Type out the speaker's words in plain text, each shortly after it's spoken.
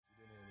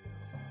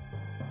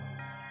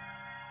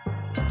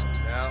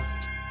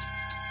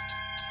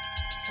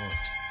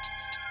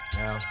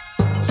Now,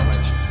 I must let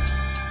you.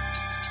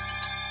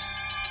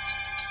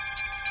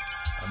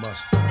 I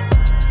must.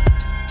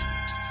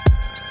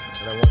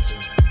 But I want to.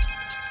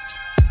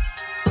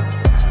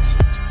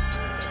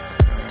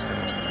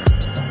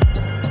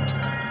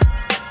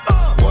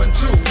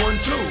 One,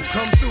 two,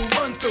 come through,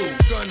 run through.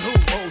 Gun who?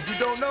 Oh, you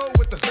don't know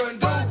what the gun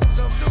do.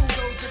 Some do,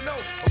 those that know.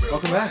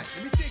 Welcome back.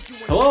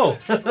 Hello.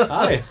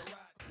 Hi.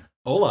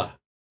 Hola.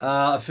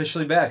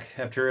 Officially back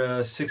after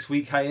a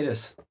 6-week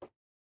hiatus.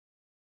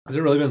 Has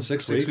it really been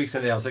 6 weeks? 6 weeks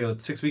in a day. I was like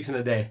 6 weeks in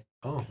a day.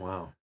 Oh,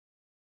 wow.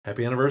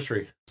 Happy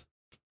anniversary. I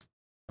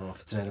don't know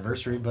if it's an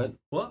anniversary, but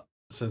Well,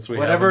 since we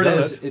whatever it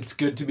haven't is, done it's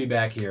good to be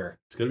back here.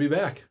 it's good to be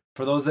back.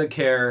 For those that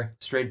care,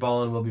 Straight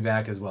Ballin' will be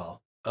back as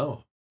well.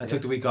 Oh, I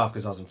took the week off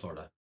because I was in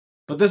Florida.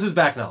 But this is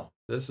back now.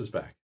 this is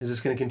back. Is this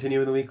going to continue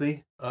in the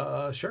weekly?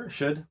 Sure.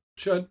 Should?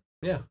 Should.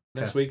 Yeah.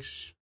 Next week.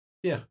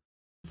 Yeah.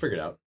 Figure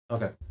it out.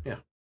 Okay. Yeah.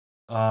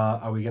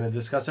 Are we going to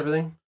discuss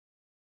everything?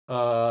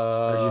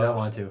 Or do you not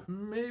want to?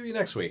 Maybe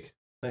next week.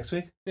 Next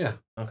week? Yeah.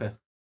 Okay.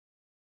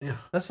 Yeah.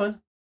 That's fine.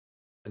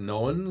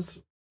 No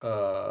one's,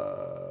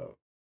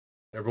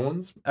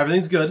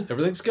 everything's good.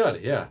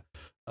 Yeah.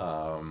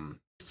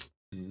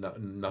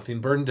 Nothing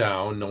burned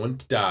down. No one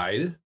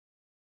died.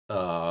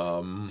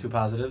 2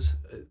 positives.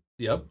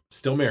 Yep.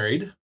 Still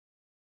married.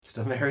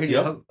 Still married?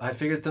 Yep. I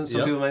figured some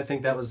people might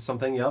think that was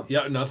something. Yep.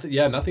 Yeah.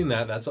 Nothing.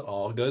 That's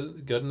all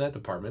good. Good in that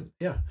department.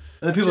 Yeah.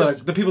 And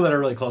the people that are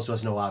really close to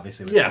us know,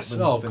 obviously. Yes.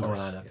 What's Of been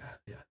course. going on.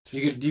 Yeah.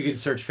 You could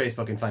search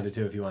Facebook and find it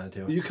too if you wanted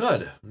to. You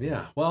could.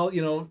 Yeah. Well,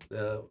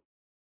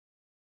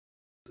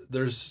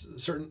 there's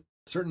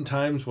certain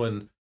times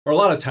when, or a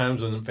lot of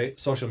times when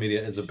social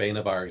media is a bane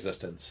of our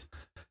existence.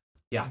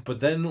 Yeah. But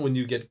then when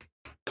you get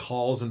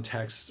calls and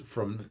texts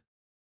from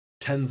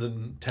tens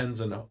and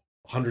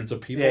hundreds of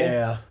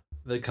people,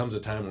 there comes a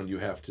time when you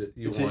have to,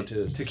 want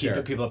to keep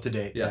people up to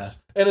date. Yes.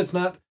 Yeah.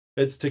 And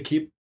it's to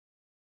keep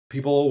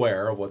people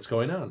aware of what's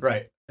going on.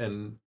 Right.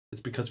 And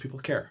it's because people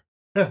care.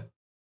 Yeah.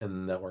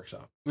 And that works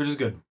out. Which is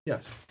good.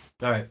 Yes.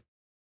 All right.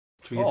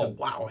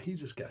 Wow. He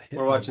just got hit.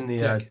 We're watching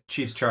the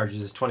Chiefs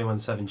Chargers,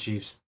 21-7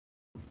 Chiefs.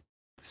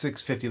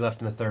 6:50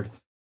 left in the third.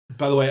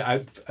 By the way,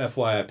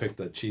 FYI, I picked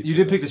the Chiefs. You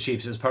did pick the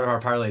Chiefs. It was part of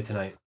our parlay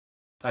tonight.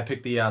 I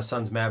picked the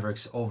Suns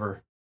Mavericks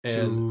over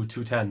to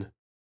 210.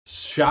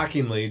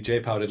 Shockingly,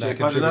 J-Pow did not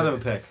contribute. Did not have a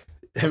pick.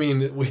 I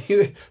mean,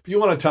 if you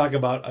want to talk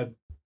about an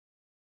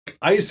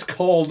ice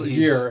cold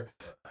year,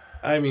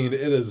 I mean,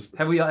 it is.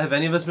 Have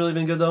any of us really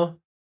been good though?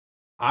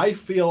 I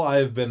feel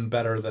I've been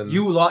better than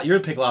your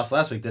pick lost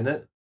last week, didn't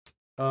it?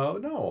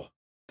 No,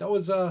 that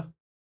was I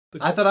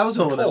thought I was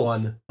the one that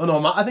won. Oh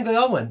no, I think they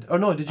all went. Oh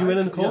no, did you win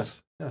in the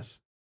Colts? Yes.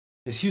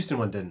 His Houston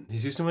one didn't.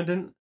 His Houston one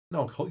didn't.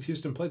 No,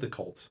 Houston played the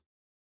Colts.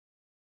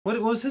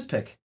 What was his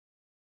pick?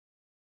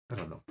 I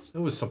don't know. It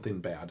was something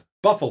bad.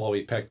 Buffalo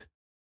he picked.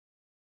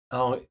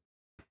 Oh,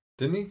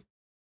 didn't he?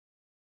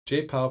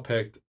 J-Pow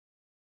picked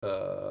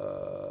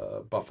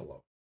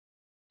Buffalo.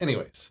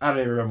 Anyways, I don't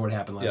even remember what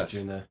happened last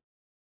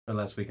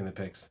week in the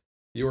picks.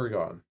 You were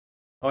gone.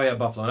 Oh yeah,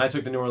 Buffalo, and I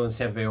took the New Orleans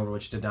Tampa Bay over,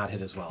 which did not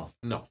hit as well.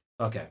 No.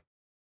 Okay,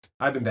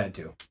 I've been bad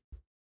too.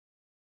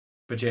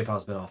 But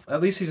J-Pow's been off. At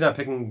least he's not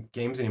picking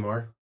games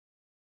anymore.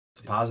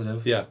 It's a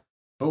positive. Yeah.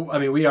 But I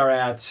mean, we are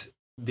at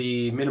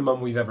the minimum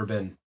we've ever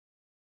been.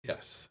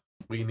 Yes.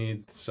 We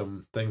need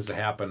some things to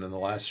happen in the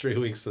last 3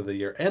 weeks of the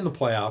year and the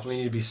playoffs. We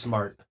need to be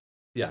smart.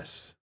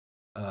 Yes.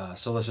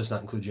 So let's just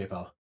not include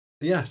J-Pow.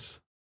 Yes.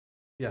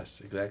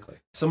 Yes, exactly.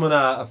 Someone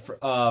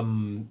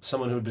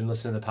who had been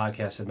listening to the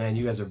podcast said, "Man,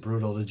 you guys are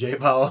brutal to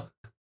J-Pow."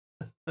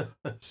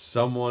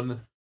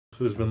 Someone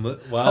who's been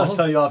I'll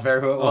tell you off air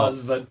who it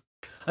was, but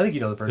I think you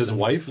know the person. His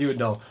wife? You would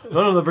know.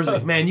 No, the person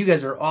like, "Man, you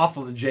guys are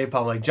awful to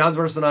J-Pow." I'm like, John's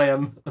worse than I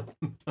am.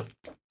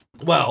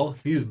 Well,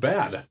 he's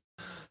bad.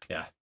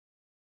 Yeah.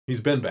 He's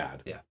been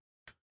bad. Yeah.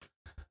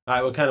 All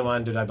right, what kind of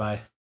wine did I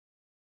buy?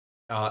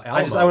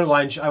 Alamos.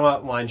 I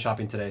went wine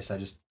shopping today, so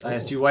I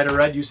asked you white or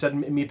red. You said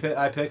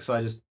I pick, so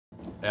I just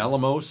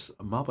Alamos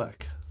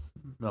Maybach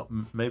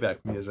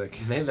music.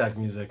 Maybach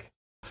music.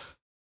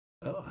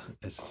 Oh,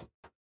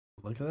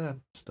 look at that.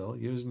 Still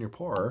using your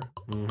pour.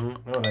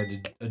 Mm-hmm. Oh, I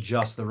had to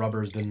adjust. The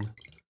rubber's been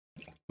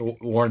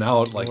worn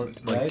out like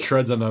right?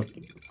 treads on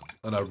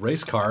a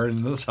race car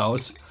in this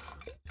house.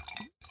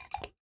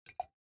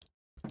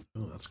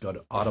 Oh, that's good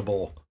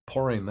audible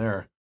pouring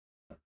there.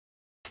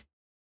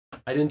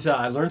 I didn't.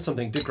 I learned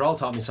something. Dick Rawl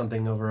taught me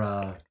something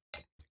over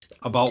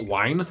about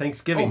wine.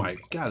 Thanksgiving. Oh my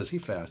God, is he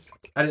fast?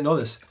 I didn't know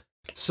this.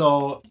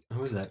 So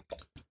who is that?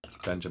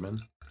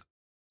 Benjamin.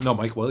 No,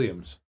 Mike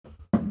Williams.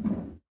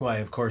 Who I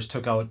of course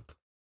took out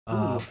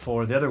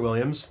for the other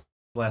Williams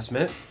last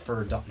minute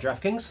for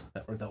DraftKings.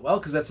 That worked out well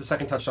because that's the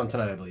second touchdown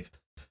tonight, I believe.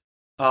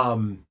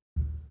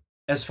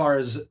 As far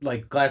as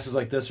like glasses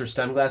like this or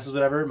stem glasses,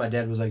 whatever, my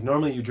dad was like,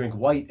 normally you drink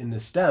white in the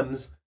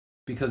stems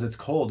because it's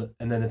cold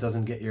and then it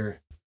doesn't get your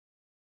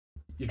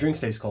drink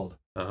stays cold.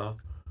 Uh-huh.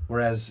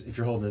 Whereas if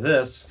you're holding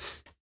this,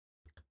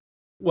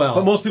 well,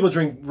 but most people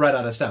drink right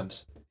out of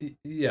stems.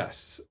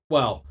 Yes.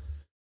 Well,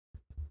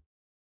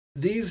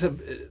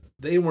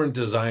 they weren't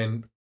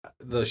designed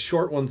the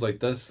short ones like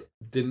this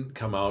didn't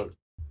come out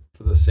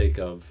for the sake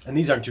of. And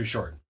these aren't too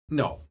short.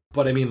 No,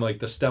 but I mean, like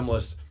the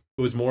stemless,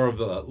 it was more of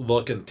the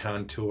look and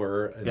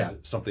contour and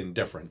something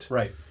different.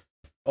 Right.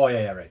 Oh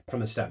yeah, right. From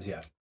the stems,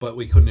 yeah. But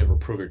we couldn't ever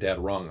prove your dad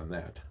wrong on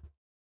that.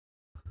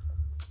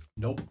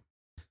 Nope.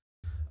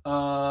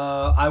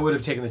 I would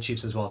have taken the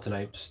Chiefs as well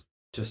tonight,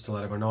 just to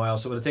let everyone know. I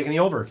also would have taken the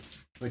over,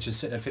 which is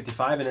sitting at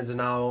 55, and it is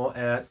now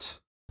at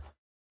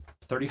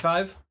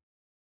 35.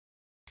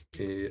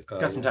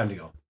 Got some time to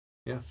go.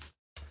 Yeah.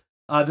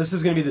 This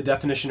is going to be the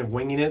definition of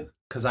winging it,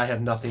 because I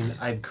have nothing.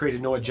 I've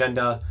created no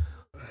agenda.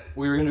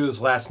 We were going to do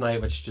this last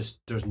night, which just,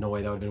 there's no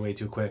way that would have been way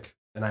too quick,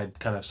 and I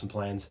kind of have some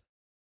plans.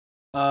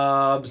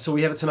 So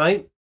we have it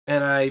tonight,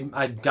 and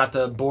I got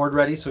the board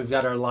ready, so we've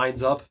got our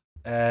lines up,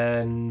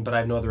 but I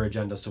have no other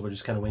agenda, so we're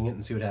just kind of wing it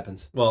and see what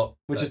happens. Well,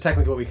 which is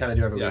technically what we kind of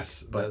do every week.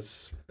 Yes,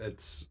 but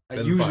I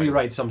usually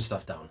write some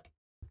stuff down.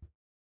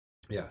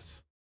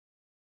 Yes.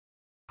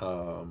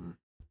 Yeah.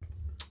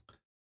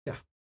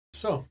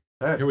 So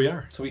all right. Here we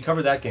are. So we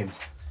covered that game.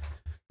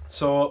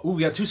 So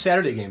we got 2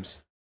 Saturday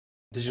games.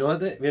 Did you know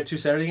that we have 2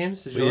 Saturday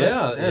games? Did you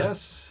know that?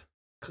 Yes.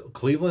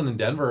 Cleveland and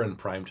Denver in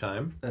prime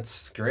time.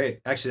 That's great.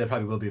 Actually, that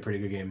probably will be a pretty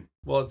good game.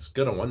 Well, it's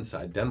good on one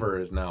side. Denver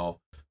is now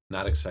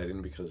not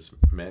exciting because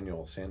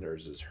Emmanuel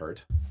Sanders is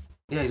hurt.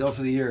 Yeah, he's out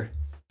for the year.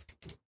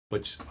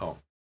 Watch your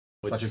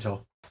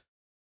toe.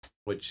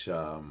 Which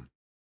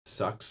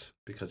sucks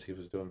because he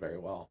was doing very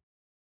well.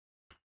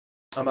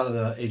 I'm out of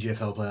the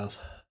AGFL playoffs.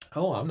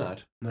 Oh, I'm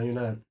not. No, you're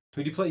not.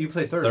 Who do you play? You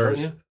play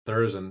Thursday, don't you?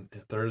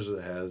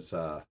 Thursday has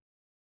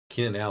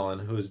Keenan Allen,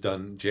 who's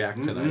done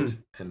Jack tonight,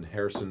 and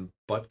Harrison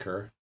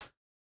Butker.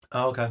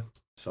 Oh, okay.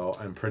 So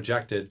I'm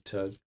projected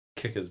to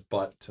kick his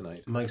butt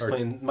tonight. Mike's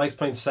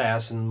playing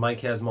Sass, and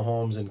Mike has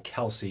Mahomes and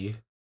Kelsey.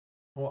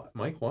 Oh,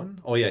 Mike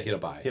won? Oh yeah, he had a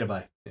bye.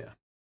 Yeah.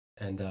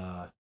 And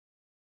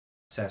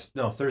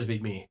Thursday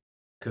beat me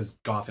because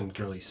Goff and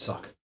Gurley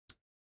suck.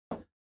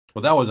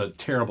 Well, that was a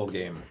terrible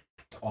game.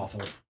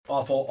 Awful.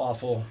 All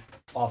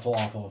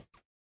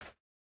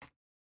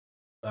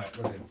right,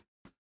 we're good.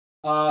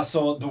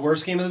 So the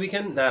worst game of the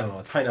weekend? I don't know.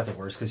 It's probably not the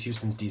worst because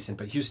Houston's decent,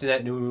 but Houston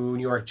at New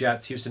York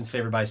Jets. Houston's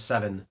favored by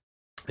 7.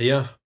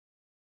 Yeah.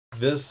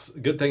 This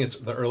good thing it's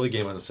the early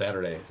game on the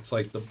Saturday. It's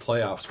like the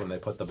playoffs when they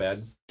put the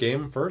bad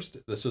game first.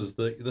 This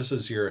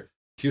is your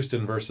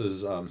Houston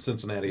versus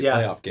Cincinnati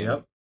playoff game.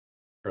 Yep.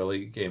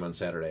 Early game on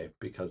Saturday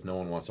because no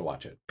one wants to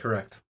watch it.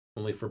 Correct.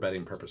 Only for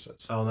betting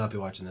purposes. I will not be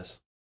watching this.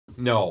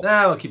 No.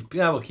 We'll keep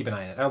an eye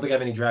on it. I don't think I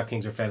have any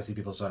DraftKings or fantasy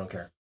people, so I don't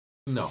care.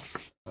 No.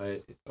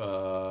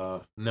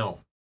 No.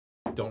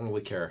 Don't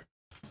really care.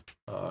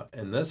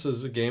 And this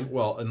is a game.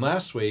 Well, and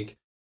last week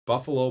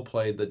Buffalo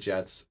played the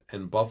Jets,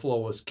 and Buffalo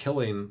was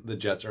killing the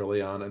Jets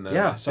early on, and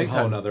then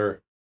somehow or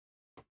another,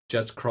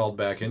 Jets crawled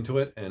back into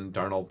it, and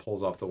Darnold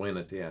pulls off the win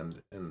at the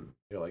end, and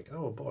you're like,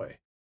 oh boy.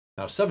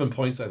 Now 7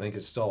 points, I think,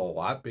 is still a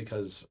lot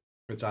because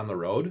it's on the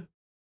road,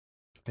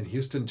 and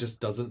Houston just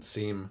doesn't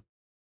seem.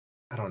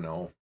 I don't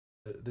know.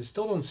 They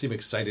still don't seem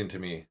exciting to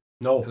me.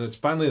 No. And it's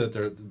finally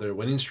that their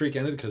winning streak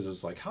ended because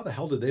it's like, how the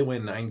hell did they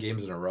win 9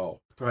 games in a row?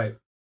 Right.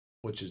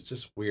 Which is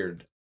just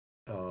weird.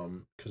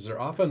 Because their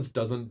offense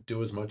doesn't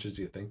do as much as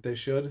you think they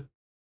should.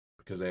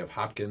 Because they have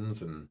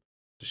Hopkins and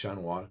Deshaun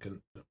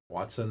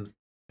Watson.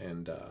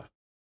 And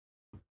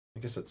I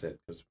guess that's it.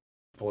 Because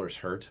Fuller's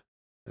hurt.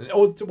 And,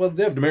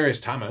 they have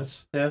Demaryius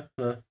Thomas. Yeah.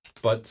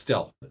 But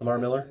still. Lamar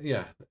Miller.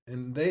 Yeah.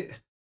 And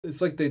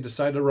it's like they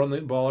decide to run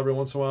the ball every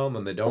once in a while, and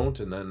then they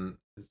don't, and then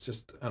it's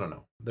just, I don't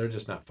know. They're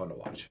just not fun to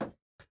watch.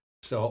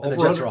 So and the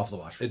Jets are awful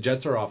to watch. The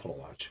Jets are awful to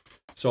watch.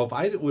 So if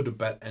I would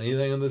bet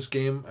anything in this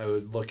game, I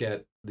would look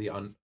at the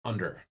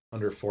under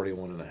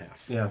 41.5.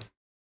 Yeah.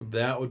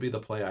 That would be the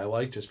play I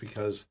like, just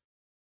because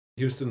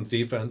Houston's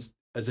defense,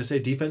 as I say,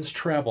 defense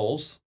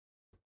travels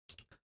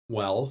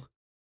well.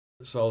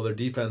 So their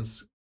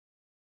defense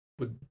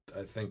would,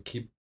 I think,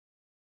 keep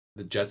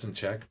the Jets in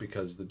check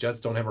because the Jets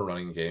don't have a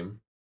running game.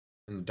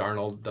 And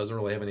Darnold doesn't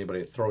really have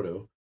anybody to throw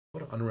to.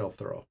 What an unreal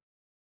throw.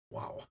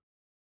 Wow.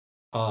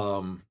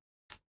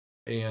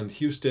 And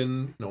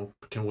Houston,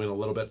 can win a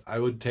little bit.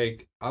 I'll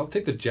take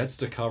the Jets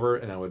to cover,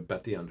 and I would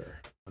bet the under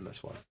on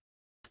this one.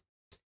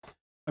 I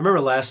remember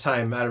last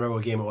time, I don't remember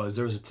what game it was.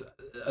 There was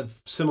a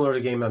similar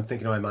game I'm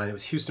thinking in my mind. It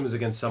was Houston was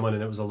against someone,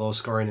 and it was a low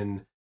scoring,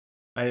 and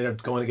I ended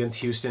up going against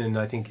Houston, and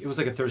I think it was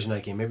like a Thursday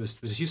night game. Maybe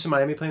was Houston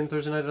Miami playing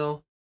Thursday night at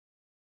all?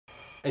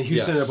 And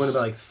Houston ended up winning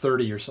by like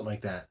 30 or something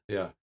like that.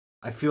 Yeah.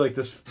 I feel like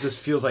this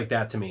feels like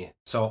that to me.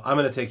 So I'm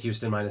going to take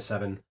Houston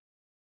 -7.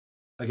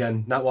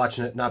 Again, not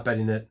watching it, not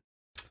betting it.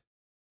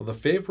 Well, the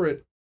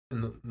favorite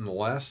in the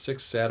last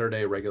 6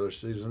 Saturday regular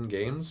season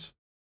games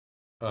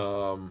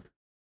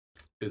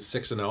is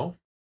 6-0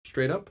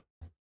 straight up.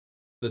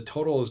 The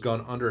total has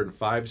gone under in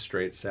 5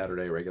 straight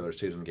Saturday regular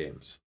season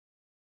games.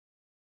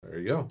 There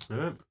you go. All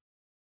right.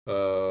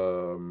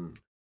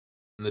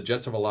 And the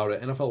Jets have allowed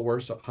an NFL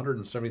worst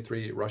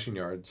 173 rushing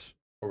yards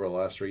over the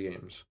last 3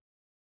 games.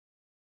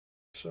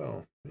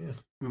 So, yeah.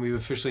 We've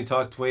officially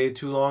talked way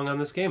too long on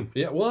this game.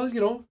 Yeah, well,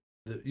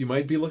 you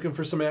might be looking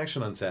for some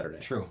action on Saturday.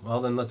 True.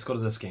 Well, then let's go to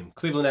this game.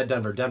 Cleveland at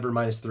Denver. Denver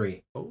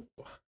 -3. Oh,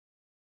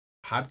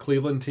 hot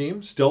Cleveland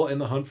team still in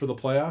the hunt for the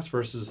playoffs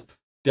versus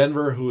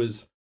Denver, who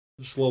is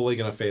slowly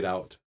going to fade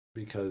out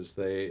because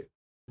they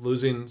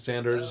losing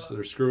Sanders.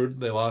 They're screwed.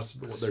 They lost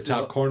their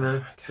top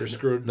corner. They're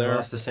screwed there. They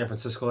lost to San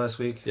Francisco last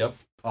week. Yep.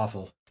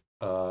 Awful.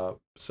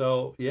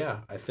 So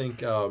yeah, I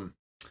think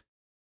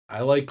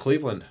I like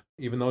Cleveland,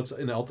 even though it's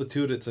in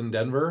altitude. It's in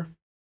Denver.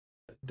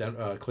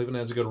 Cleveland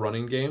has a good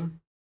running game,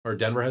 or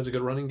Denver has a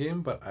good running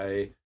game. But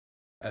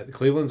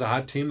Cleveland's a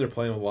hot team. They're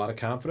playing with a lot of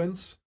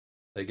confidence.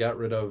 They got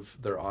rid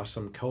of their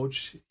awesome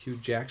coach, Hugh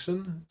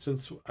Jackson,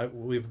 since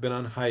we've been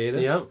on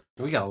hiatus. Yep.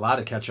 We got a lot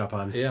to catch up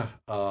on. Yeah.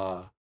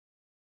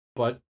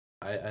 But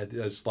I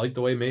just like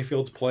the way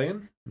Mayfield's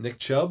playing. Nick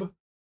Chubb.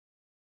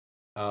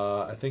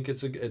 I think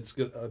it's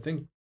good. I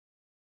think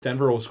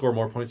Denver will score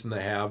more points than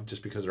they have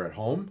just because they're at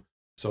home.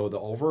 So the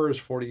over is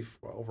 40.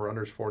 Over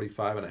under is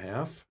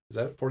 45.5. Is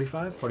that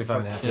 45?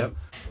 45.5. Yep.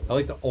 I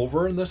like the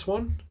over in this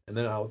one, and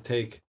then I would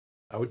take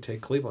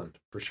Cleveland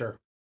for sure.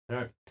 All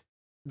right.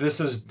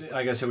 This is,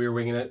 like I said, we were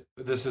winging it.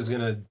 This is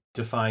going to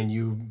define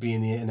you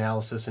being the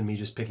analysis and me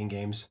just picking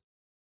games.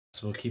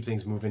 So we'll keep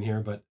things moving here,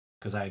 but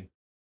because I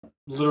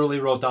literally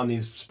wrote down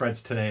these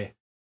spreads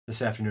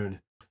this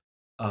afternoon.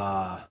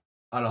 I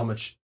don't know how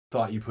much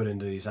thought you put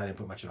into these. I didn't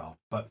put much at all.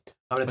 But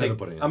I'm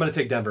gonna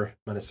take Denver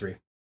 -3.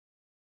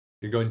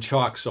 You're going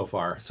chalk so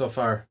far. So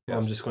far, yes.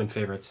 I'm just going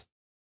favorites.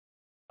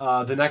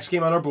 The next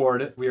game on our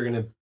board, we are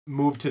going to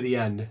move to the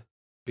end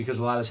because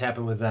a lot has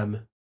happened with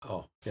them.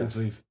 Since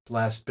we've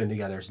last been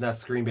together. So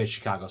that's Green Bay,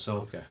 Chicago.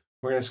 So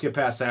we're going to skip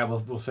past that.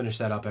 We'll finish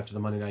that up after the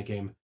Monday night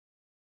game.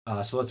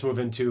 So let's move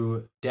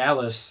into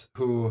Dallas,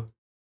 who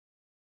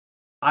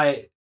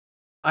I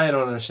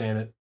don't understand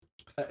it.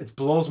 It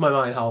blows my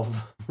mind how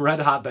red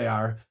hot they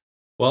are.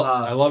 Well,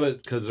 I love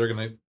it because they're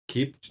going to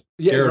keep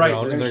Garrett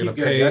around, and they're going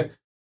to pay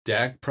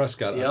Dak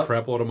Prescott a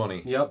crap load of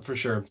money. Yep, for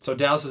sure. So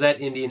Dallas is at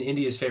Indy, and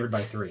Indy is favored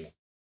by 3.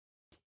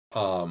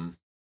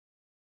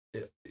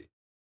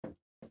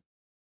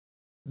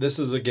 This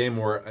is a game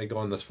where I go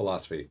on this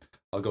philosophy.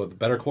 I'll go with the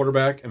better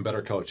quarterback and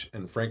better coach.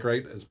 And Frank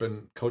Reich has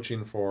been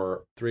coaching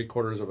for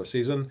 3/4 of a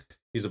season.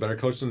 He's a better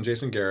coach than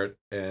Jason Garrett,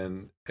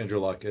 and Andrew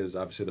Luck is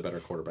obviously the better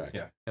quarterback.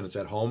 Yeah. And it's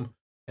at home.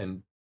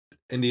 And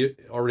Indy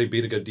already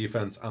beat a good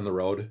defense on the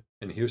road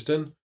in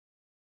Houston.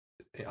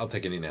 I'll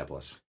take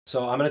Indianapolis.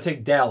 So I'm going to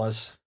take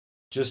Dallas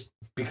just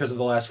because of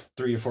the last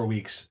 3 or 4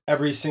 weeks.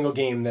 Every single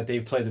game that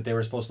they've played that they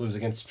were supposed to lose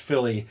against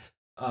Philly,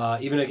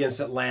 even against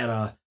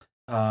Atlanta,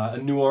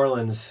 New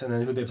Orleans, and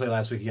then who'd they play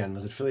last week again?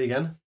 Was it Philly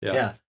again?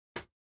 Yeah.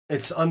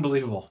 It's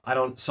unbelievable.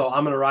 So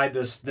I'm going to ride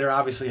this. They're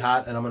obviously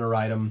hot, and I'm going to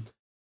ride them.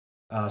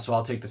 So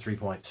I'll take the 3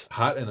 points.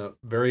 Hot and a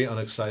very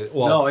unexcited.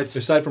 Well, no, it's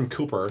aside from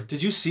Cooper.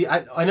 Did you see?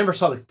 I never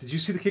saw Did you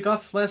see the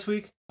kickoff last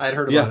week? I had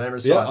heard about it. I never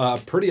saw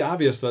it. Pretty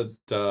obvious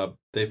that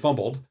they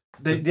fumbled.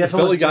 The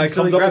Philly guy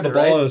comes up with the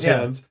ball in his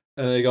hands,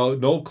 and they go,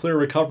 no clear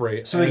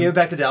recovery. So they gave it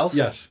back to Dallas?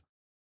 Yes.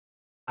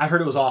 I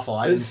heard it was awful.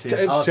 I didn't see it.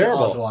 It's terrible.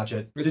 I'll have to watch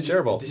it. It's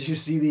terrible. Did you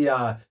see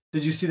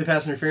the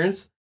pass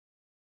interference?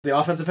 The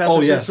offensive pass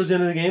interference towards the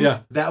end of the game?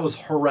 Yeah. That was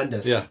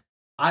horrendous. Yeah.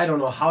 I don't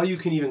know how you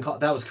can even call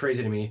that. Was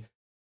crazy to me.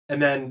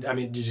 And then, I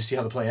mean, did you see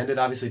how the play ended?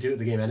 Obviously, too.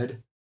 The game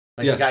ended.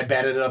 Like the guy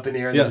batted it up in the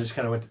air and then just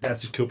kind of went.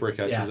 That's Cooper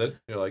catches it.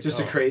 You're like, just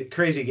a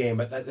crazy game,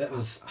 but that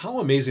was how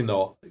amazing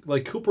though.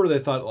 Like Cooper, they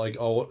thought like,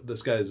 oh,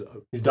 this guy's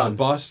he's done.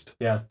 Bust.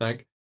 Yeah.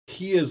 Like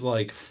he is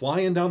like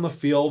flying down the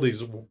field.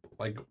 He's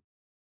like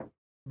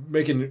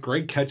making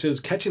great catches,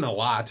 catching a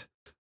lot.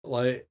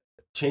 Like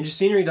change of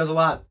scenery does a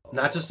lot,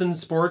 not just in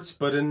sports,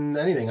 but in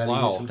anything. I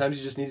mean, sometimes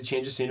you just need to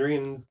change the scenery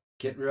and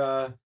get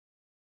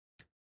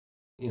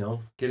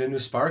get a new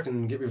spark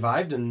and get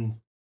revived, and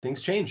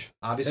things change.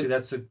 Obviously,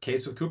 that's the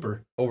case with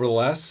Cooper. Over the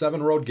last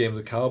 7 road games,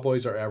 the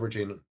Cowboys are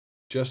averaging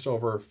just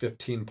over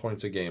 15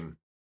 points a game,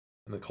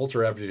 and the Colts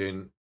are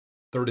averaging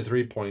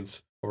 33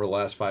 points over the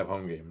last 5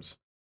 home games.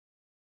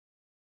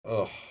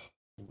 Ugh.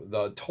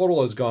 The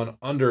total has gone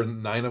under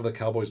 9 of the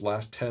Cowboys'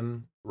 last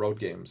 10 road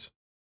games.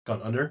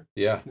 Gone under?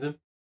 Yeah.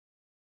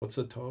 What's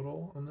the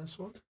total on this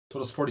one?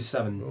 Total's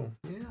 47. Oh,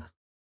 yeah.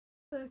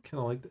 I kind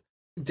of like that.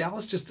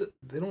 Dallas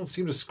they don't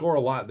seem to score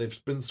a lot.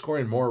 They've been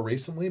scoring more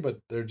recently, but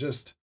they're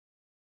just,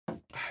 I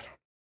don't know.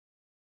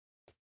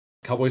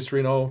 Cowboys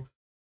 3-0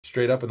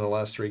 straight up in their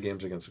last 3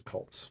 games against the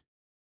Colts.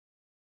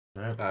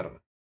 All right. I don't know.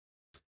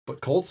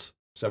 But Colts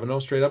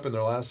 7-0 straight up in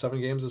their last 7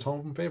 games as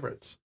home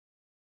favorites.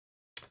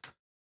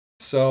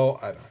 So,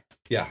 I don't know.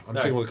 Yeah, I'm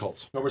sticking with the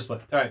Colts. No, we're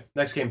split. All right,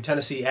 next game,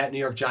 Tennessee at New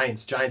York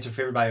Giants. Giants are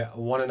favored by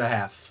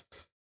 1.5.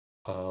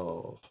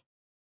 Oh.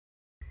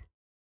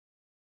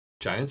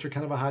 Giants are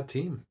kind of a hot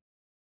team.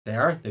 They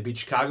are. They beat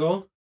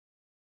Chicago.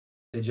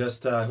 They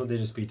just, who'd they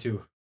just beat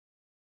too?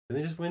 Did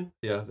they just win?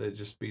 Yeah, they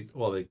just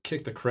they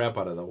kicked the crap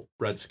out of the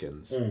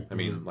Redskins. Mm-hmm. I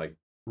mean, like,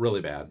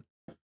 really bad.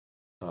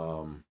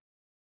 So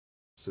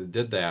they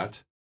did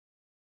that.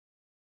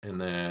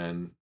 And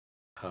then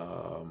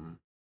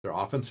their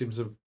offense seems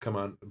to have come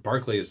on.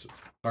 Barkley's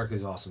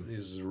awesome.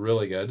 He's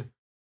really good.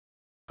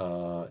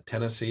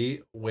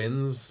 Tennessee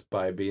wins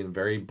by being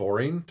very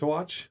boring to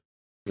watch.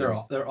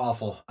 They're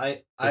awful.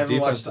 I haven't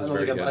watched. I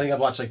think I've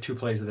watched like 2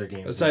 plays of their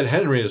game. Aside,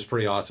 Henry was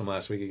pretty awesome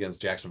last week against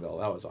Jacksonville.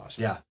 That was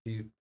awesome. Yeah,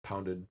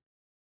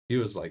 He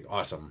was like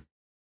awesome.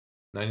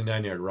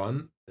 99-yard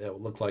run. It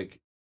looked like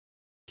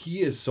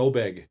he is so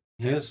big.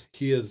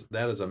 He is.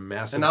 That is a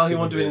massive. And now he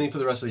won't do anything for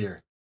the rest of the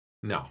year.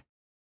 No,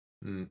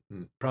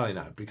 probably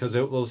not, because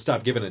they'll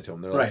stop giving it to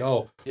him. They're right.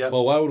 like,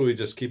 well, why would we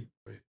just keep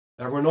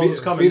everyone knows it's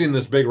coming. Feeding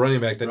this big running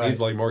back that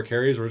needs like more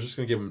carries? We're just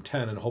going to give him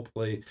 10, and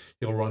hopefully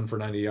he'll run for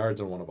 90 yards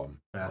on one of them.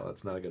 Yeah. Well,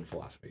 that's not a good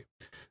philosophy.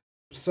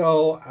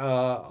 So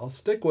I'll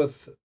stick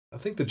with. I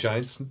think the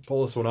Giants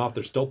pull this one off.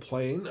 They're still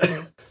playing.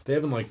 They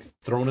haven't like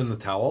thrown in the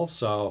towel,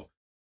 so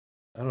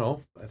I don't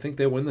know. I think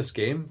they win this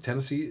game.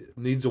 Tennessee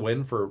needs a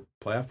win for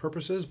playoff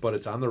purposes, but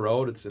it's on the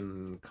road. It's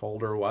in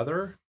colder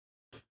weather.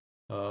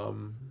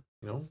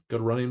 Good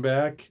running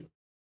back.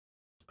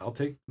 I'll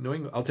take New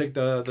England. I'll take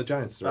the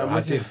Giants. They're a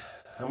hot team.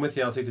 I'm with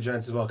you. I'll take the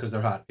Giants as well because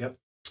they're hot. Yep.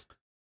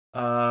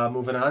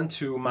 Moving on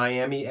to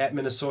Miami at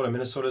Minnesota.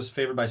 Minnesota's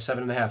favored by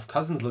 7.5.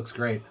 Cousins looks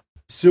great.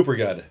 Super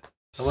good.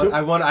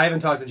 I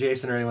haven't talked to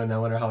Jason or anyone. I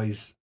wonder how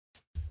he's.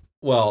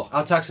 Well,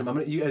 I'll text him.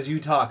 As you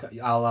talk,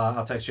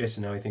 I'll text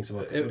Jason how he thinks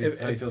about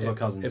how he feels about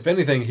Cousins. If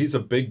anything, he's a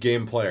big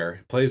game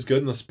player. Plays good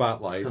in the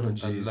spotlight on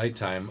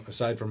nighttime.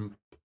 Aside from,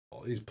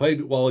 he's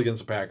played well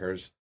against the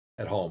Packers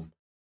at home,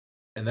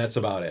 and that's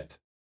about it.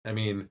 I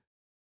mean,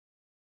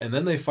 and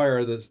then they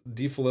fire this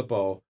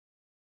DiFilippo.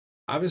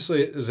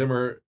 Obviously,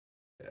 Zimmer.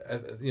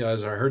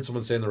 As I heard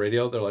someone say on the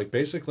radio, they're like,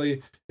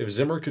 basically, if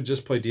Zimmer could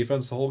just play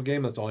defense the whole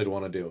game, that's all he'd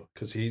want to do,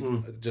 because he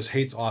just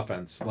hates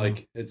offense.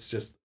 Like, it's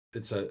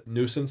a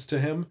nuisance to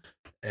him,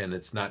 and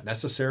it's not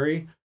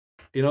necessary.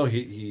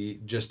 He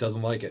just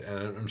doesn't like it.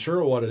 And I'm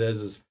sure what it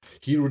is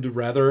he would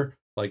rather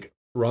like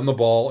run the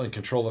ball and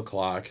control the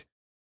clock.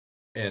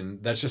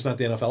 And that's just not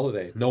the NFL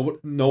today. No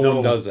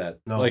one does that.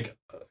 No. Like,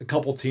 a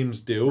couple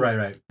teams do.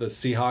 Right. The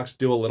Seahawks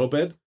do a little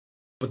bit,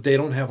 but they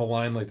don't have a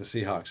line like the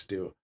Seahawks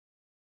do.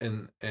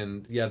 And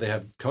yeah, they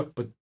have Cook,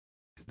 but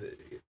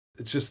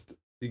it's just,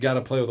 you got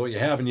to play with what you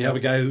have, and you have a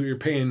guy who you're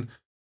paying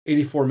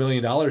 $84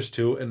 million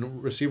to,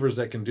 and receivers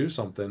that can do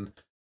something,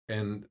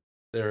 and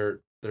they're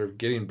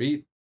getting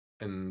beat,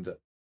 and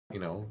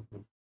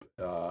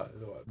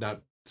not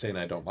saying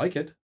I don't like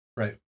it.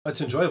 Right, it's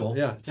enjoyable.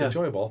 Yeah, it's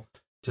enjoyable.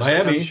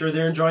 Miami, I'm sure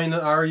they're enjoying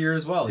our year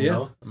as well. You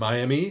know?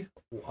 Miami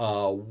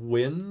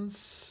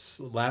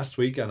wins last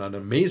week on an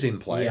amazing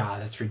play. Yeah,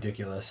 that's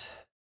ridiculous.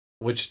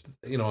 Which,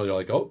 you're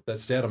like, oh, that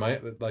stat of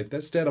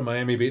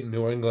Miami beating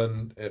New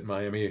England at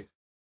Miami,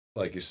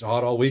 like, you saw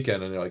it all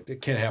weekend, and you're like,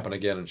 it can't happen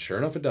again, and sure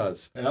enough, it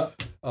does. Yeah.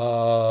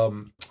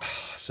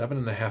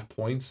 7.5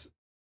 points.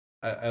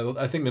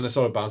 I think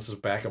Minnesota bounces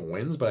back and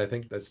wins, but I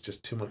think that's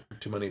just too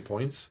many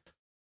points.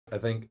 I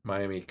think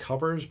Miami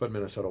covers, but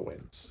Minnesota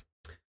wins.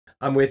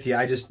 I'm with you.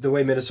 The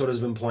way Minnesota's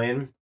been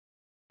playing,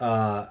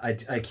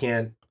 I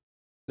can't.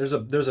 There's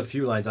a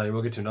few lines on here.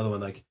 We'll get to another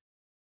one. Like,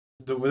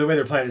 the way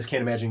they're playing, I just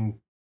can't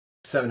imagine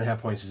 7.5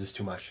 points is just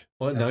too much.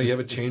 Well, now you have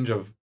a change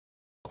of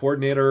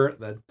coordinator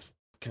that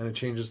kind of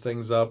changes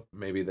things up.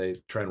 Maybe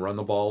they try and run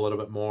the ball a little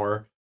bit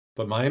more.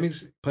 But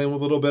Miami's playing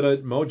with a little bit of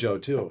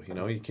mojo too.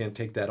 You can't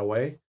take that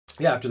away.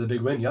 Yeah, after the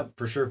big win, yep,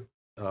 for sure.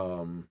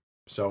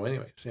 So,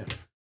 anyways, yeah.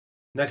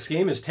 Next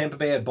game is Tampa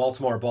Bay at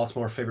Baltimore.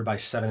 Baltimore favored by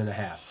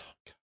 7.5.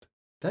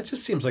 That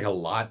just seems like a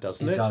lot,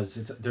 doesn't it? It does.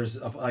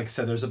 There's like I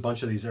said, there's a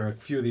bunch of these. There are a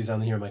few of these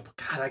on here. I'm like,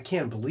 God, I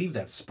can't believe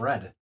that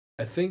spread.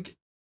 I think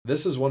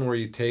this is one where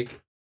you take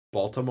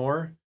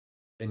Baltimore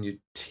and you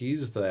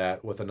tease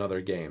that with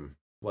another game.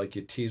 Like,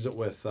 you tease it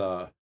with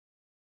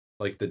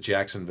like the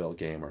Jacksonville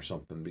game or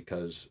something,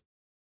 because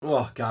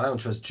oh God, I don't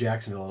trust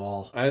Jacksonville at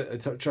all. I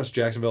trust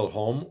Jacksonville at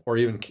home, or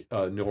even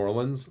New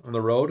Orleans on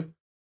the road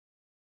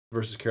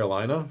versus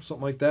Carolina,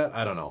 something like that.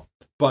 I don't know,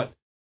 but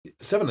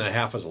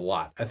 7.5 is a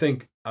lot. I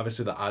think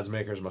obviously the odds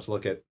makers must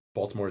look at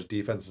Baltimore's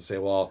defense and say,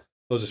 well,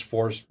 they'll just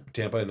force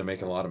Tampa into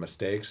making a lot of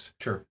mistakes.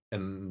 Sure.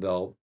 And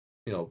they'll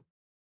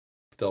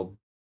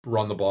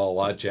run the ball a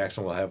lot.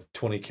 Jackson will have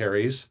 20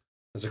 carries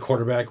as a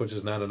quarterback, which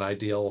is not an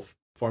ideal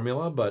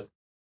formula, but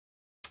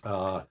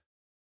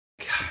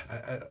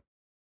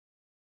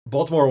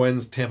Baltimore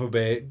wins. Tampa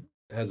Bay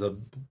has a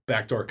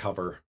backdoor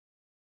cover,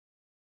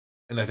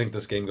 and I think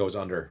this game goes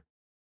under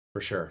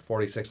for sure.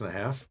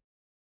 46.5.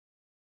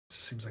 This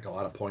seems like a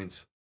lot of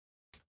points.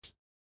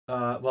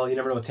 Well, you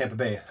never know with Tampa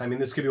Bay. I mean,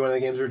 this could be one of the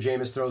games where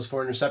Jameis throws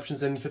 4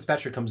 interceptions and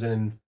Fitzpatrick comes in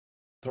and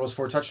throws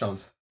 4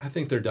 touchdowns. I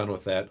think they're done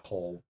with that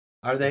whole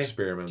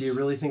experiment. Do you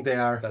really think they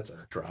are? That's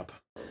a drop.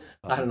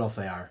 I don't know if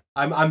they are.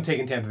 I'm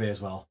taking Tampa Bay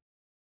as well.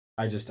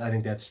 I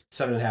think that's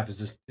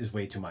 7.5 is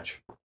way too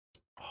much.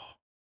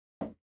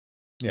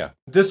 Yeah.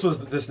 This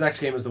next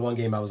game is the one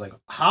game I was like,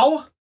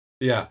 how?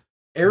 Yeah.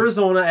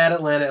 Arizona at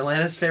Atlanta.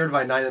 Atlanta's favored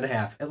by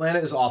 9.5. Atlanta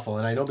is awful,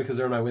 and I know because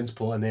they're in my wins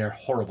pool, and they are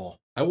horrible.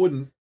 I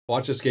wouldn't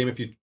watch this game if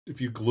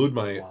you glued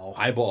my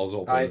eyeballs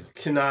open. I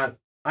cannot.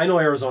 I know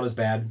Arizona's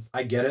bad.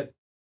 I get it.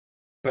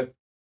 But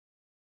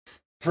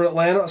for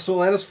Atlanta, so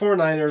Atlanta's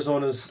 4-9,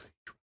 Arizona's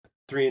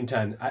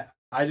 3-10.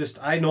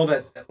 I know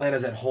that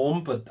Atlanta's at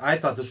home, but I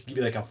thought this would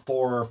be like a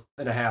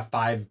 4.5,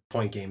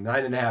 5-point game.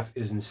 9.5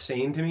 is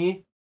insane to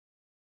me.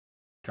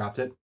 Dropped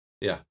it.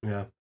 Yeah.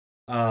 Yeah.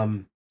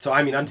 So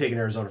I mean, I'm taking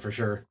Arizona for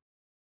sure.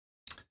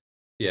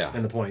 Yeah.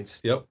 And the points.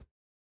 Yep.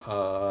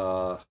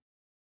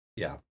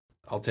 Yeah.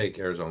 I'll take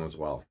Arizona as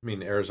well. I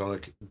mean, Arizona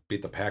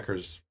beat the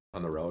Packers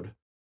on the road.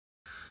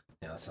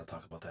 Yeah, let's not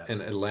talk about that.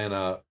 And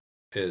Atlanta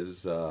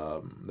is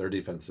their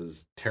defense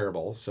is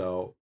terrible.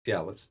 So yeah,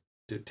 let's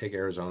take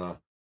Arizona.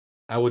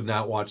 I will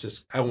not watch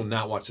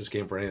this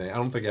game for anything. I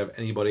don't think I have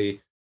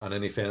anybody on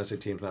any fantasy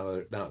teams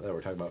now that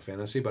we're talking about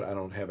fantasy, but I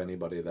don't have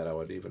anybody that I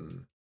would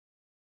even.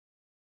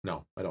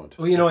 No, I don't.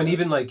 Well, and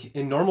even like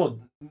in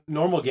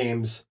normal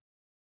games,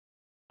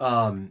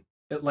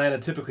 Atlanta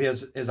typically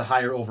is a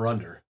higher over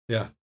under.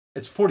 Yeah.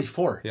 It's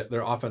 44. Yeah,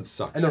 their offense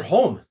sucks. And they're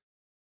home.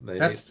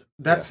 That's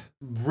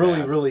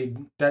really, bad. Really,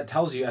 that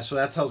tells you. So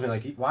that tells me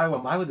like why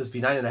would this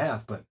be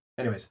 9.5? But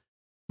anyways,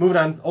 moving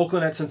on.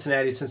 Oakland at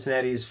Cincinnati.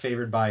 Cincinnati is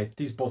favored by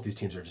both these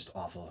teams are just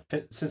awful.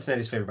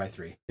 Cincinnati's favored by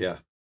 3. Yeah.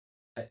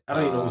 I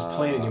don't even know who's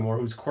playing anymore.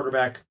 Who's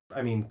quarterback?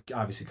 I mean,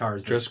 obviously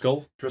Carr's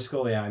Driscoll.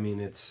 Yeah, I mean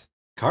it's.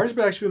 Carr's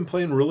actually been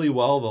playing really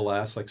well the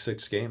last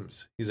 6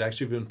 games. He's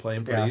actually been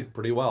playing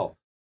pretty well.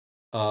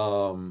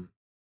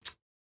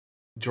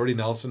 Jordy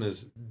Nelson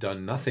has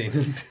done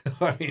nothing.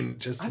 I mean,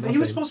 just nothing. He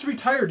was supposed to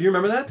retire. Do you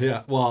remember that?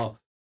 Yeah. Well,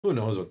 who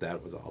knows what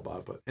that was all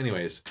about? But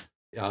anyways,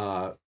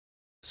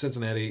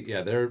 Cincinnati.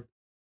 Yeah,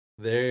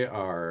 they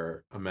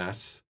are a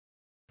mess.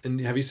 And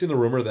have you seen the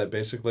rumor that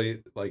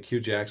basically like Hugh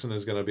Jackson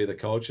is going to be the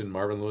coach and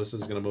Marvin Lewis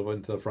is going to move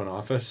into the front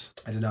office?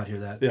 I did not hear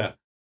that. Yeah,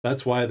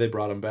 that's why they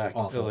brought him back.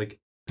 Awful. Like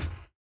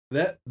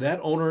that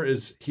owner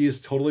is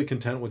totally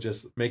content with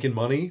just making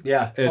money.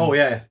 Yeah.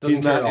 Doesn't he's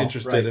not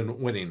interested in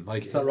winning.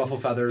 Like it's not ruffle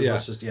feathers. Yeah.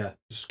 Let's just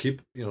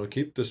keep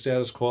the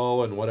status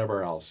quo and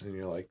whatever else. And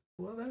you're like,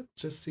 well, that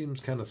just seems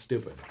kind of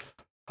stupid.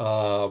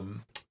 So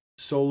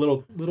a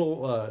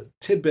little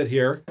tidbit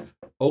here.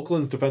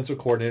 Oakland's defensive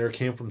coordinator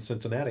came from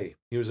Cincinnati.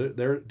 He was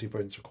their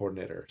defensive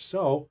coordinator.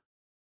 So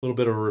a little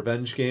bit of a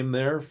revenge game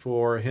there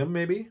for him,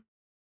 maybe.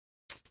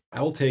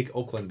 I will take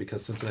Oakland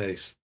because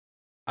Cincinnati's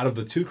out of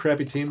the 2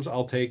 crappy teams.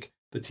 I'll take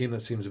the team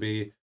that seems to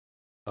be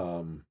have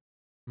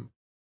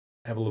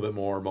a little bit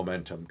more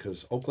momentum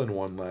because Oakland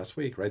won last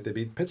week, right? They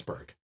beat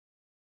Pittsburgh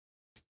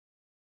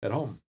at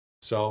home.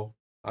 So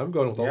I'm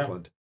going with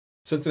Oakland.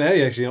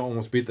 Cincinnati actually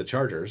almost beat the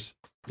Chargers.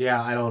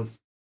 Yeah, I don't.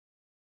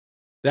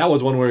 That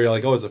was one where you're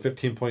like, oh, it's a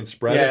 15-point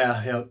spread.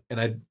 Yeah.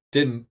 And I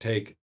didn't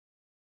take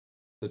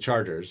the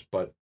Chargers,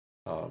 but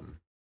I'll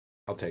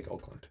take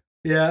Oakland.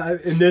 Yeah,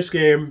 in this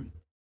game,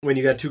 when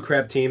you got 2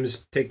 crap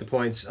teams, take the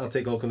points. I'll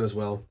take Oakland as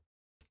well.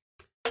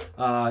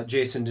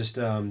 Jason just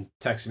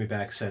texted me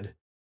back, said,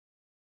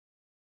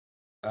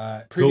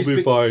 He'll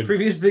be fine.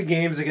 Previous big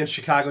games against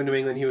Chicago and New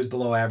England, he was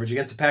below average.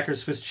 Against the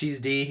Packers Swiss Cheese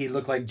D, he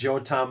looked like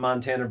Tom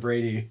Montana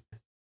Brady.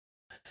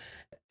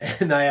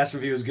 And I asked him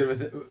if he was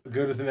good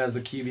with him as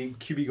the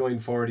QB going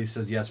forward. He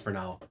says yes for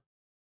now.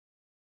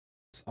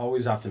 It's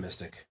always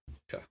optimistic.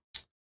 Yeah.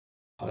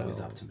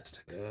 Always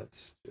optimistic.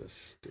 That's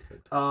just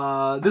stupid.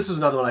 This was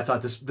another one I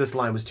thought this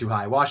line was too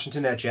high.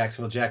 Washington at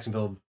Jacksonville.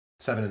 Jacksonville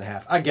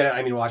 7.5. I get it.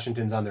 I mean,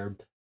 Washington's on their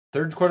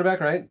 3rd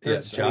quarterback, right?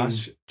 Yeah,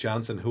 Josh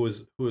Johnson, who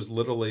was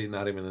literally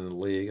not even in the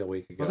league a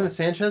week ago. Wasn't it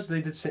Sanchez?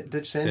 They did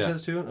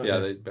Sanchez too? Okay. Yeah,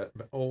 they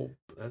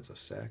that's a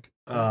sack.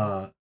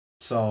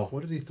 So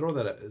what did he throw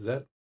that at? Is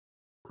that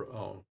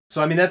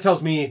So I mean that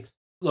tells me,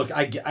 look,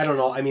 I don't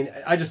know. I mean,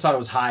 I just thought it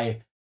was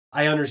high.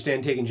 I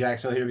understand taking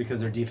Jacksonville here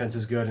because their defense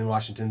is good and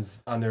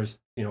Washington's on their,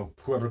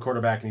 whoever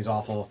quarterback and he's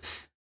awful.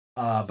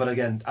 But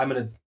again, I'm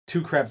going to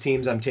 2 crap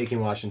teams. I'm taking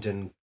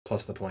Washington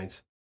plus the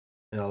points.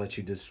 And I'll let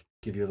you just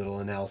give your little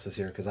analysis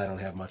here because I don't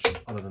have much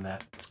other than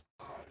that.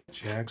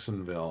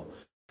 Jacksonville.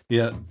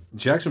 Yeah,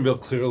 Jacksonville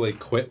clearly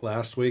quit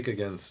last week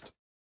against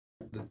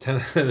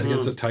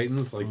against the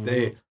Titans. Like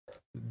they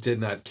did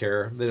not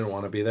care. They didn't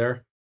want to be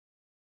there.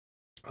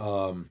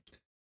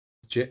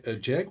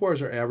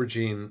 Jaguars are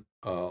averaging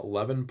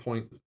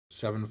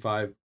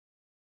 11.75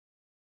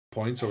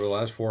 points over the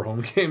last 4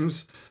 home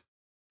games,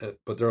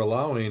 but they're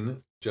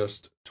allowing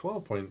just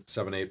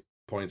 12.78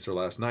 points their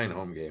last 9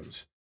 home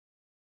games.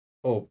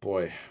 Oh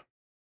boy.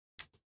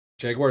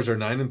 Jaguars are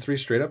 9-3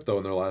 straight up though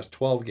in their last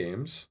 12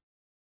 games.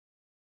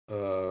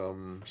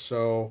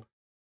 So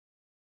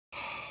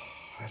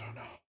I don't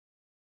know.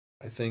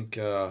 I think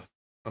I'm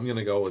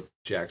gonna go with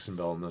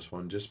Jacksonville in this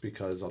one just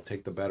because I'll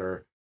take the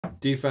better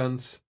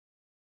defense.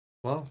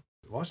 Well,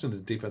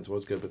 Washington's defense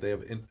was good, but they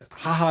have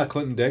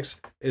Clinton Dix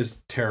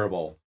is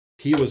terrible.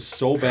 He was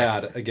so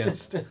bad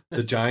against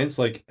the Giants.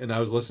 And I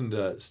was listening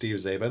to Steve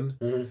Zabin.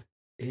 Mm-hmm.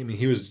 I mean,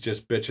 he was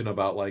just bitching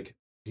about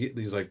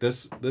he's like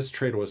this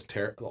trade was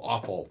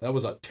awful. That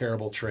was a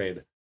terrible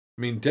trade.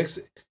 I mean, Dix,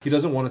 he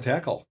doesn't want to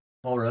tackle.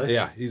 Oh, really?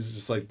 Yeah, he's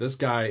just like, this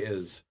guy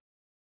is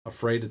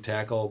afraid to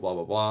tackle.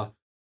 Blah blah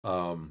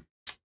blah.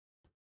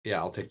 Yeah,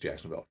 I'll take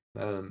Jacksonville.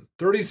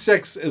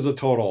 36 is a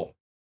total.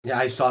 Yeah,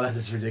 I saw that.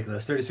 This is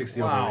ridiculous. 36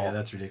 the over. Yeah,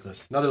 that's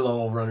ridiculous. Another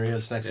low over-under here.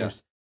 This next game.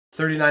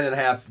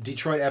 39.5.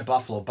 Detroit at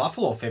Buffalo.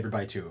 Buffalo favored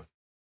by 2.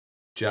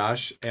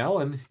 Josh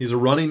Allen. He's a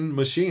running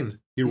machine.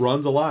 He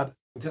runs a lot.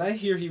 Did I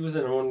hear he was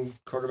the number one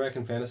quarterback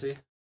in fantasy?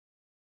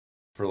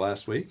 For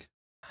last week?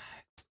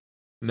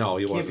 No,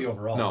 he wasn't. Can't be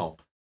overall.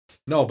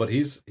 No, but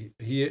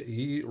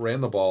he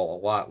ran the ball a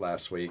lot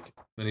last week.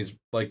 And he's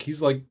like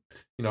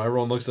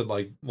everyone looks at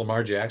like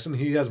Lamar Jackson.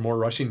 He has more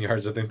rushing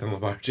yards, I think, than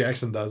Lamar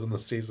Jackson does in the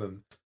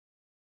season.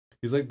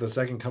 He's like the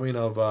second coming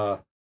of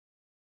what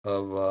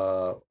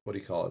do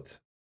you call it?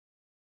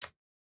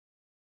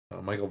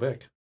 Michael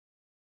Vick.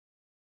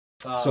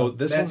 So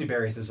this Matthew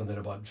Berry said something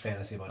about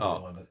fantasy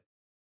about one, but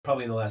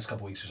probably in the last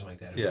couple weeks or something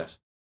like that. Yeah.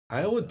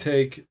 I'll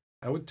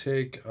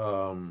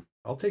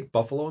take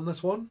Buffalo in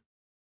this one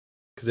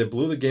because they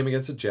blew the game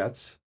against the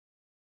Jets.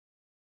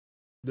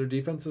 Their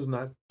defense is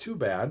not too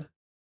bad.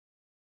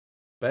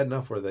 Bad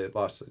enough where they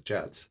lost to the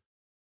Jets.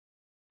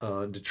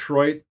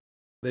 Detroit,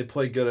 they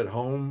play good at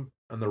home.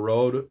 On the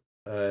road,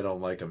 I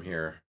don't like them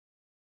here.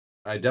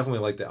 I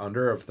definitely like the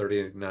under of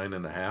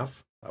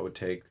 39.5. I would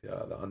take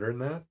the under in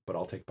that, but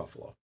I'll take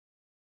Buffalo.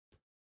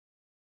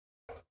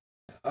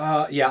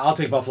 Yeah, I'll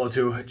take Buffalo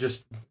too.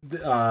 Just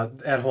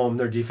at home,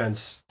 their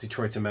defense,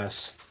 Detroit's a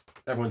mess.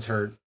 Everyone's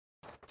hurt.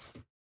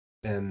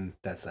 And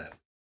that's that.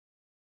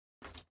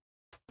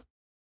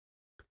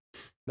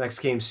 Next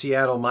game,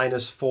 Seattle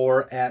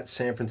 -4 at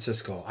San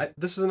Francisco.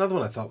 This is another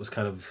one I thought was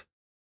kind of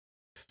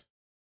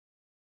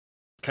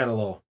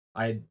low.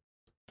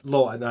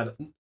 Not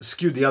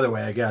skewed the other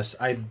way, I guess.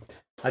 I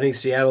think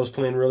Seattle's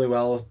playing really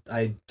well.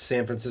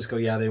 San Francisco,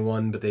 yeah, they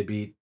won, but they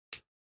beat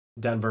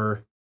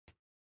Denver.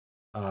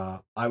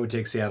 I would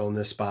take Seattle in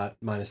this spot,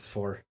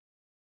 -4.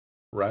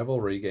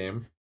 Rivalry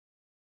game.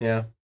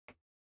 Yeah.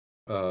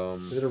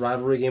 Is it a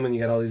rivalry game when you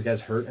got all these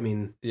guys hurt? I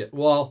mean, yeah.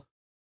 Well,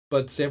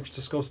 but San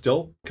Francisco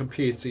still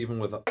competes even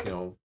with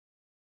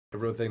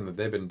everything that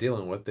they've been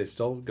dealing with. They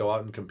still go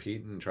out and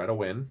compete and try to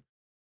win.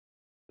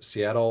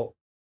 Seattle,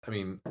 I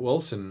mean,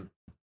 Wilson,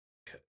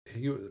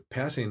 he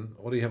passing.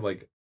 What do you have,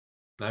 like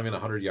not even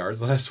 100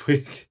 yards last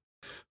week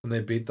when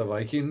they beat the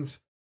Vikings,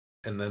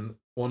 and then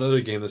one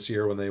other game this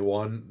year when they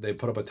won, they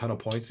put up a ton of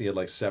points. He had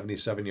like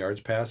 77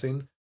 yards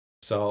passing.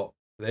 So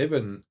they've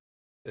been,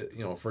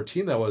 for a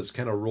team that was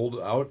kind of ruled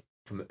out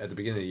at the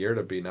beginning of the year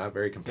to be not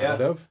very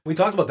competitive. Yeah. We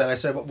talked about that. I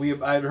said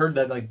I've heard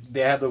that like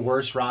they have the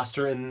worst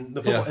roster in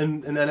the football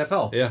in the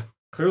NFL. Yeah,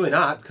 clearly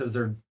not, because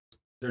they're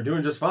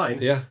doing just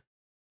fine. Yeah,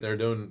 they're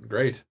doing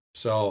great.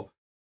 So,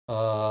 I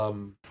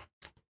don't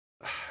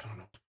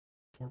know,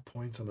 4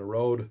 points on the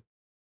road.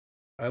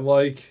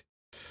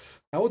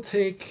 I'll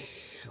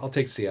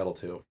take Seattle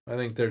too. I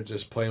think they're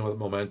just playing with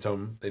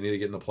momentum. They need to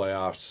get in the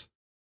playoffs.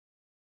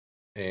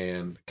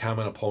 And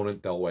common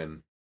opponent, they'll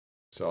win.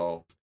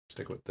 So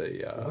stick with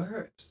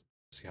the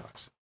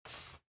Seahawks.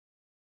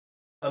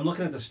 I'm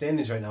looking at the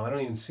standings right now. I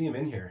don't even see them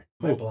in here.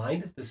 Am I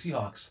blind? The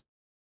Seahawks.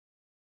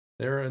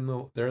 They're in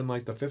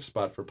like the 5th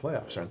spot for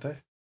playoffs, aren't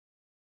they?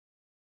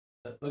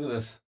 Look at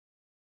this.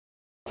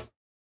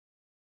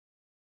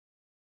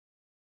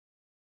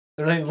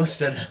 They're not even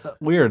listed.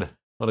 Weird.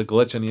 What a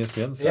glitch on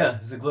ESPN. So. Yeah,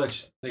 it's a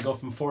glitch. They go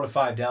from 4 to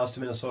 5. Dallas to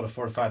Minnesota,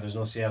 4 to 5. There's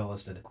no Seattle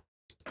listed.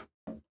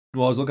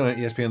 Well, I was looking at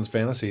ESPN's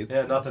fantasy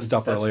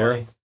stuff earlier.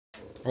 Funny.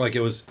 Like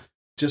it was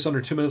just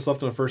under 2 minutes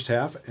left in the first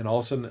half, and all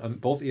of a sudden on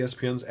both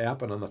ESPN's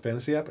app and on the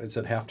fantasy app, it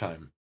said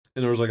halftime.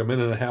 And there was like a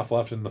minute and a half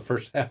left in the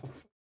first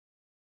half.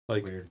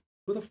 Like, weird.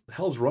 Who the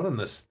hell's running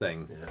this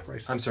thing? Yeah.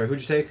 I'm sorry,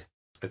 who'd you take?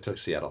 I took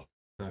Seattle.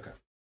 Okay.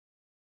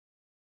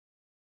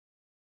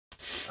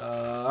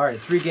 All right,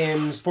 4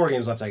 games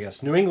left, I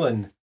guess. New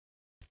England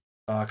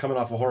coming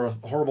off a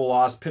horrible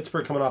loss.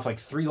 Pittsburgh coming off like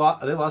 3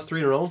 losses. They lost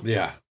 3 in a row?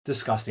 Yeah.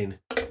 Disgusting.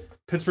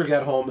 Pittsburgh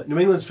at home. New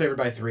England's favored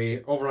by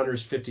 3. Over-under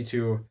is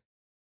 52.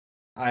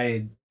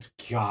 I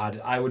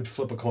would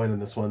flip a coin on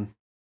this one.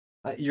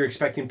 You're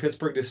expecting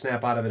Pittsburgh to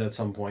snap out of it at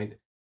some point.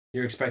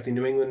 You're expecting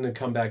New England to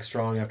come back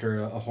strong after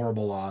a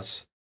horrible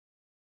loss.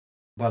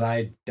 But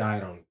I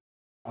don't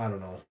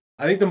know.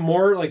 I think the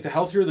more, like, the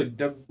healthier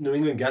the New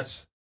England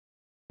gets,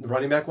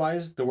 running back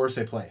wise, the worse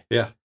they play.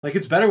 Yeah. Like,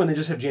 it's better when they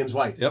just have James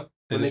White. Yep.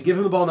 When they give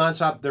him the ball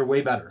nonstop, they're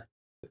way better.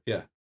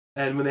 Yeah.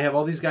 And when they have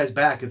all these guys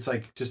back, it's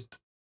like just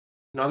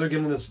now they're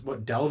giving this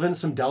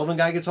some Delvin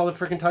guy gets all the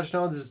freaking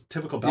touchdowns. This is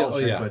typical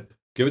Belichick, but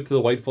give it to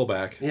the white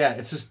fullback. Yeah,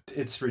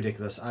 it's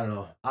ridiculous. I don't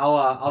know.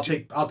 I'll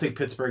take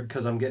Pittsburgh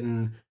because I'm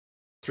getting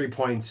 3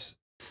 points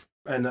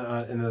and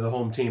the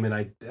home team, and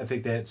I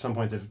think that at some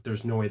point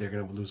there's no way they're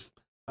going to lose.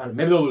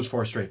 Maybe they'll lose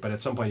 4 straight, but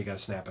at some point you got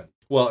to snap it.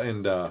 Well,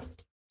 and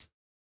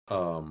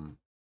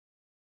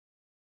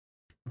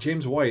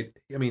James White,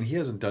 I mean, he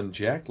hasn't done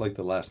jack like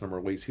the last number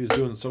of weeks. He was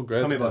doing so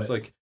good. Tell me about it.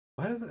 Like,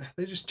 why did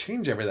they just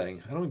change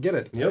everything? I don't get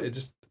it. Yep. It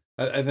just,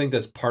 I think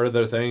that's part of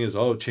their thing is,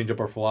 change up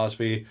our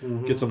philosophy,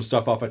 get some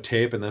stuff off of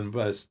tape, and then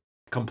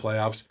come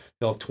playoffs,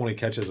 they'll have 20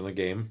 catches in a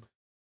game.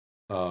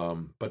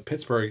 But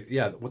Pittsburgh,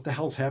 what the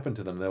hell's happened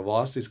to them? They've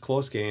lost these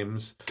close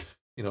games.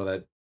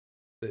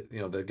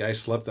 The guy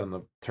slipped on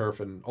the turf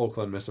and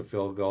Oakland missed a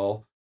field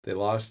goal. They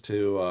lost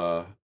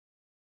to...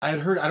 I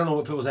had heard, I don't know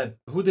if it was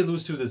who'd they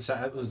lose to?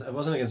 It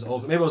wasn't against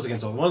Oakland. Maybe it was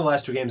against Oakland. One of the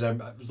last 2 games, I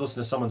was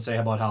listening to someone say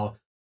about how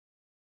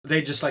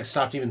They just like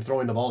stopped even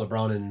throwing the ball to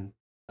Brown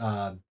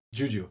and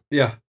Juju.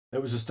 Yeah.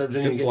 It was just they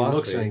didn't even get any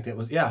looks or anything. It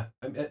was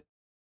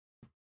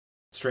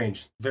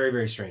strange, very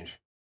very strange.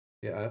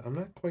 Yeah, I'm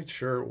not quite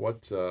sure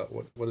what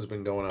has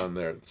been going on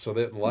there. So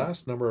the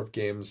last number of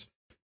games,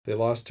 they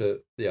lost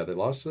to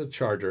the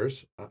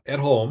Chargers at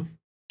home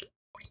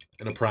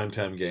in a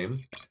primetime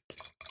game,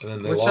 and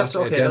then they lost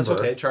at Denver. That's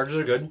okay. Chargers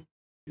are good.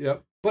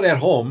 Yep, but at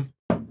home,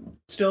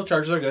 still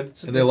Chargers are good.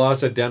 They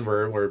lost at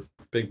Denver, where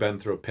Big Ben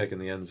threw a pick in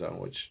the end zone,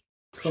 which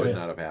should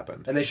not have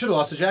happened. And they should have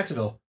lost to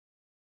Jacksonville.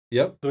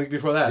 Yep, the week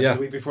before that. Yeah,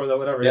 the week before that,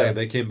 whatever. Yeah,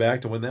 they came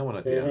back to win that one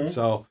at the end.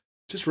 So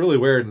just really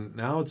weird. And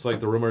now it's like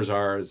the rumors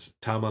are it's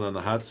Tomlin on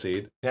the hot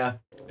seat. Yeah,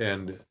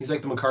 and he's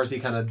like the McCarthy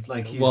kind of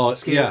like he's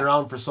skating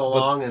around for so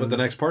long. But the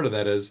next part of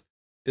that is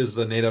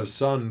the native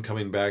son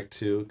coming back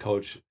to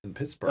coach in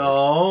Pittsburgh?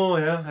 Oh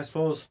yeah, I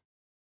suppose.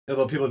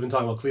 Although people have been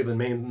talking about Cleveland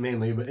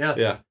mainly, but yeah.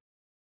 Yeah.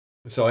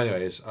 So,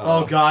 anyways.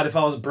 Oh God, if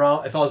I was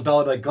Bell, I'd be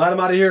like, glad I'm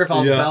out of here. If I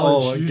was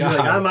Bell, like,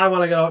 I might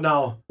want to get out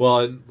now. Well,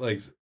 and, like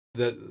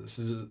that. This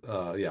is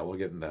we'll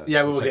get into that.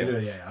 Yeah, we'll get into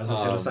it. Yeah, I was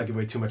gonna say let's not give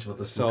away too much about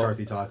this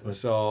McCarthy talk. But.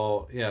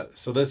 So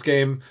this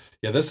game,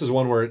 this is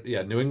one where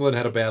New England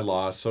had a bad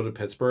loss, so did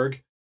Pittsburgh,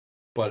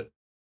 but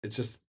it's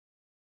just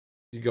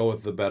you go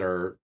with the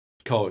better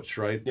coach,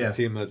 right? Yeah. The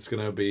team that's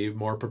going to be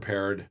more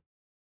prepared.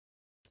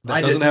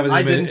 That doesn't have as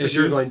many issues.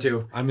 You're going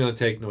to. I'm going to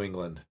take New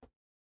England.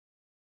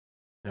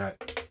 All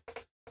right.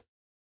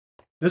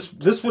 This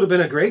would have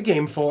been a great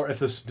game for if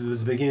this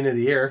was the beginning of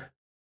the year.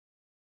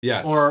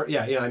 Yes. Or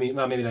I mean,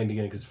 well, maybe not in the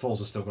beginning because Foles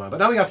was still going on, but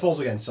now we got Foles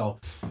again. So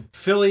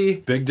Philly,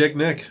 Big Dick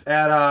Nick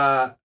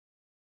at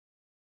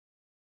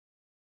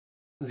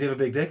does he have a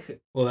big dick?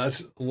 Well,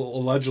 that's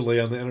allegedly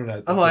on the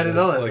internet. Oh, I didn't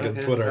know that. Like on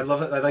Twitter. I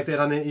love it. I like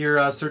that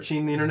you're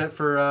searching the internet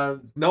for.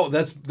 No,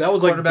 that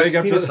was like big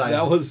after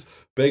that was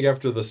big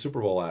after the Super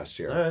Bowl last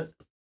year. All right.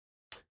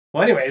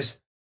 Well, anyways.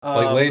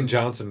 Like Lane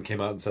Johnson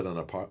came out and said on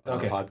a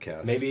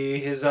podcast. Maybe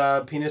his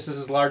penis is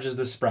as large as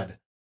this spread,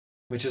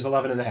 which is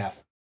 11.5.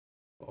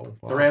 Oh,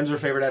 wow. The Rams are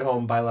favored at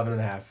home by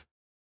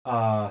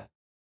 11.5.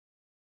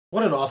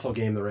 What an awful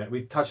game the Rams.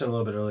 We touched on a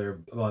little bit earlier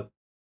about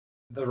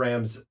the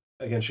Rams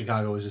against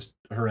Chicago was just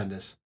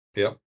horrendous.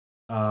 Yep.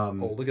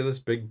 Look at this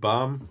big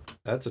bomb.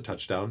 That's a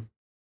touchdown.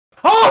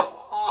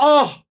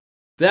 Oh!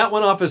 That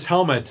went off his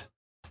helmet.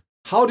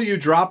 How do you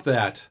drop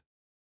that?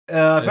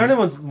 If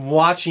anyone's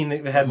watching,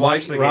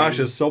 watched the game. Raj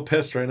is so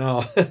pissed right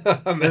now.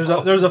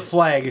 There's a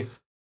flag,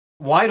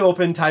 wide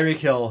open. Tyreek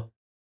Hill.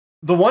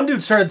 The one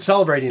dude started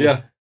celebrating.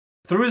 Yeah,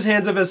 threw his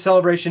hands up as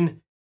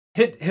celebration,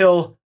 hit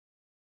Hill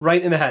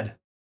right in the head.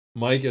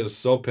 Mike is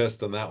so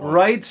pissed on that one.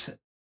 Right.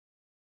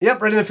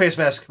 Yep, right in the face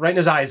mask, right in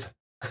his eyes.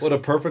 What a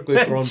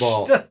perfectly thrown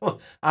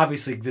ball.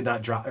 Obviously did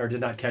not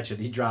catch it.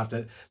 He dropped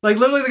it. Like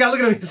literally the guy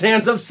looking at his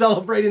hands up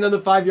celebrating on the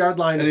 5-yard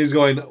line. And he's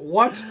going,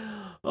 what?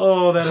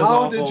 Oh, that is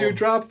awful. How did you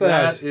drop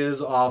that? That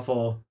is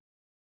awful.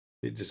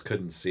 He just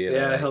couldn't see it.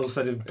 Yeah, Hill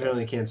said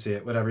apparently can't see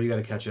it. Whatever, you got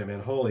to catch it, man.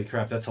 Holy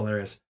crap, that's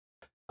hilarious.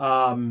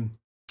 The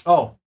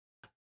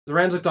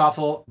Rams looked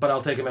awful, but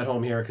I'll take them at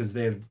home here because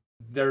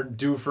they're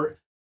due for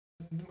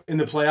in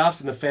the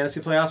playoffs, in the fantasy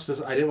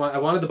playoffs. I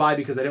wanted the bye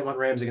because I didn't want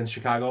Rams against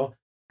Chicago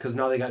because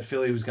now they got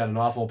Philly, who's got an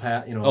awful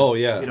pat. Oh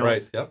yeah,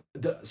 right. Yep.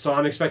 So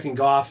I'm expecting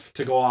Goff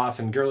to go off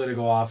and Gurley to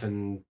go off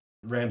and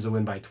Rams to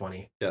win by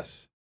 20.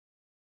 Yes,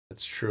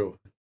 that's true.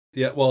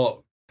 Yeah,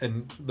 well,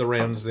 and the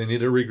Rams, they need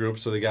to regroup,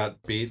 so they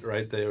got beat,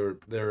 right? They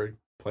were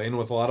playing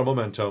with a lot of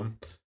momentum,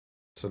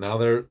 so now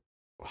they're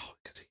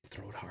because he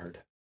throw it hard,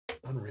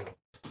 unreal.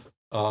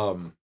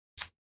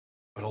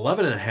 But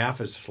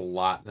 11.5 is just a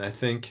lot, and I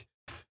think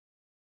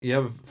you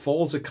have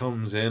Foles that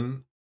comes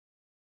in,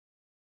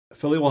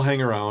 Philly will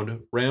hang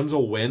around, Rams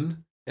will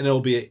win, and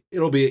it'll be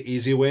an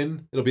easy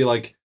win. It'll be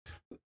like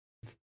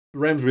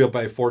Rams will be up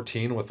by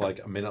 14 with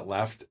like a minute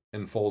left,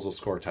 and Foles will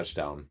score a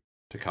touchdown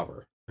to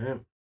cover. Yeah.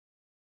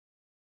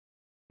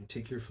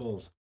 Take your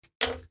Foles.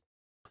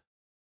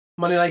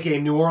 Monday night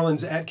game, New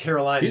Orleans at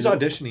Carolina. He's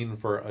auditioning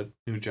for a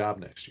new job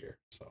next year.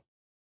 So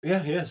yeah,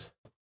 he is.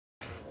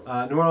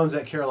 New Orleans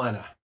at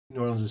Carolina.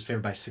 New Orleans is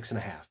favored by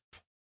 6.5.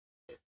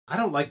 I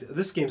don't like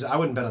this game. I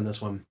wouldn't bet on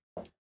this one.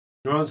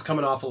 New Orleans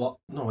coming off a lot.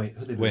 No, wait.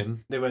 Who did they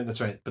win? They win.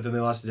 That's right. But then they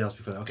lost to Dallas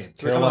before that. Okay.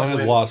 So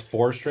Carolina's lost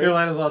 4 straight?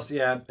 Carolina's lost,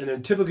 yeah. And they're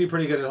typically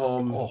pretty good at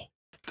home.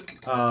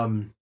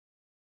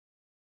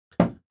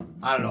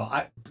 I don't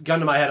know. Gun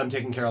to my head, I'm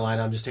taking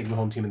Carolina. I'm just taking the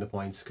home team in the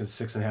points because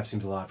 6.5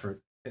 seems a lot for.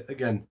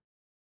 Again,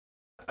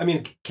 I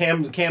mean,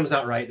 Cam's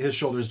not right. His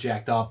shoulder's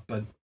jacked up,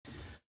 but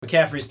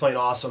McCaffrey's playing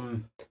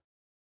awesome.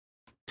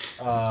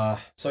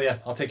 So yeah,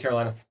 I'll take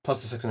Carolina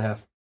plus the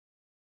 6.5.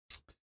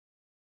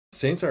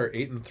 Saints are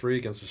 8-3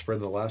 against the spread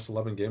in the last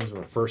 11 games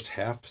in the first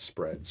half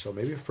spread. So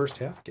maybe a first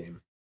half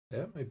game.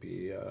 That might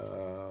be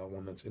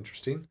one that's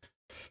interesting.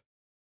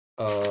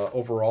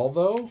 Overall,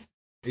 though,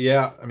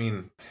 yeah, I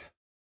mean.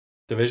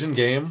 Division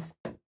game,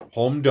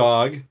 home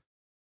dog.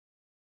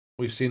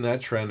 We've seen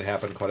that trend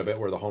happen quite a bit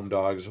where the home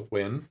dogs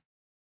win,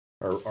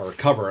 or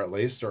cover at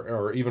least,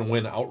 or even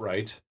win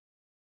outright.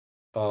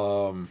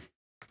 New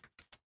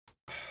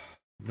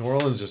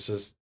Orleans just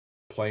is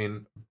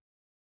playing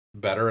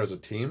better as a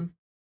team.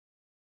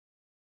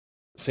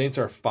 Saints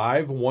are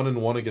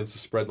 5-1-1 against the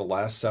spread the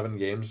last 7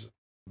 games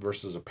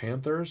versus the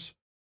Panthers.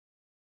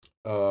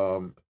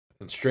 And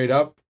straight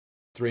up,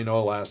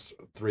 3-0 last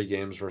 3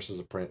 games versus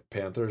the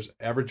Panthers.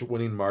 Average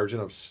winning margin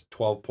of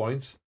 12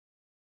 points.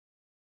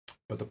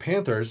 But the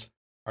Panthers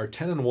are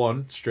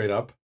 10-1 straight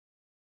up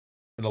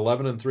and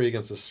 11-3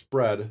 against the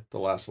spread the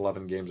last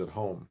 11 games at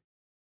home.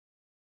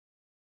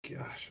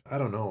 Gosh, I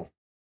don't know.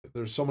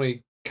 There's so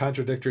many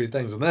contradictory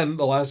things. And then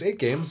the last 8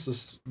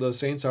 games, the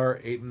Saints are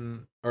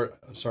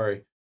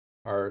 7-1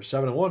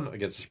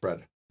 against the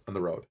spread on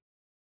the road.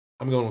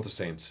 I'm going with the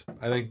Saints.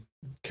 I think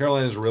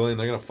Carolina's reeling.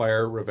 They're going to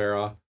fire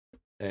Rivera,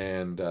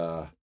 and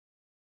New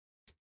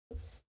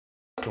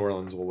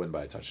Orleans will win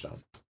by a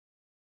touchdown.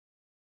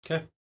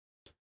 Okay.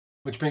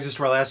 Which brings us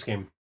to our last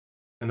game,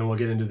 and then we'll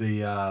get into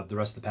the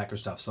rest of the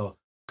Packers stuff. So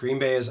Green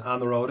Bay is on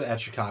the road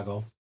at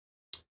Chicago.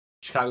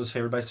 Chicago's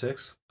favored by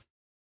 6.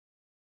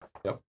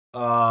 Yep.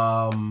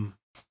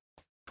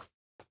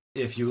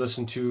 If you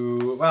listen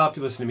to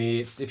me,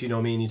 if you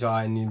know me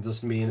and you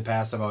listen to me in the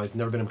past, I've always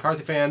never been a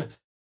McCarthy fan.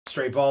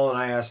 Straight Ball, and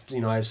I asked,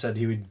 I've said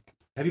he would.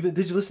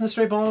 Did you listen to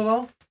Straight Ball at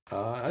all?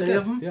 I did.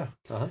 Of them? Yeah.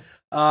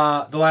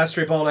 The last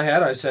Straight Ball I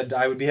had, I said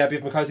I would be happy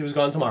if McCarthy was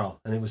gone tomorrow,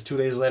 and it was 2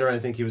 days later, and I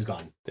think he was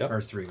gone. Yep.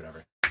 Or 3,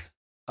 whatever.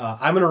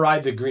 I'm going to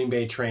ride the Green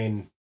Bay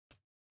train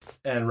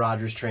and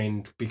Rodgers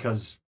train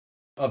because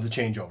of the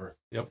changeover.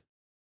 Yep.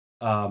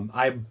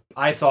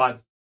 I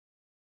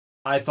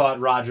thought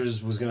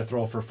Rodgers was going to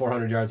throw for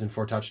 400 yards and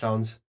 4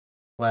 touchdowns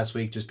last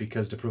week just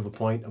because to prove a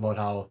point about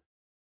how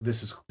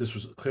this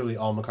was clearly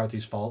all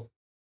McCarthy's fault.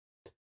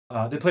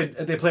 They played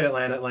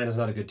Atlanta. Atlanta's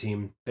not a good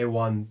team. They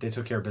won. They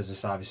took care of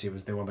business. Obviously,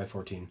 they won by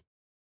 14.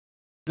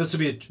 This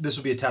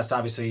will be a test.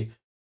 Obviously,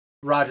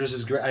 Rodgers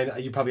is great.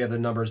 You probably have the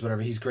numbers,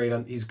 whatever. He's great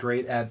on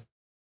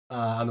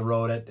the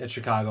road at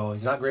Chicago.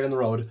 He's not great on the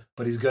road,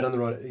 but he's good on the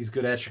road. He's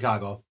good at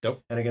Chicago. Yep.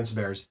 And against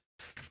the Bears.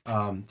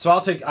 So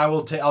I'll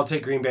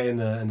take Green Bay in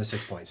the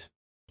 6 points.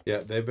 Yeah,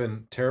 they've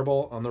been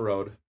terrible on the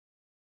road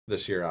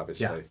this year.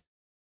 Obviously, yeah.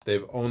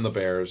 They've owned the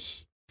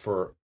Bears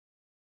for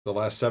the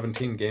last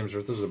 17 games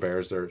versus the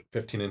Bears. They're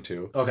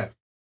 15-2. Okay.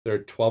 They're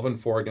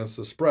 12-4 against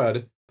the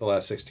spread. The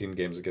last 16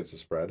 games against the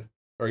spread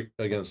or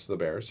against the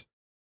Bears.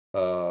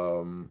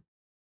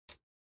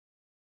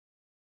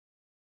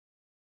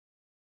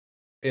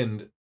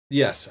 And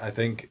yes, I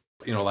think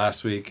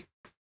last week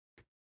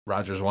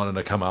Rodgers wanted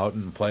to come out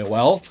and play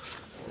well.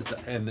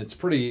 It's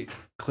pretty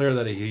clear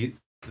that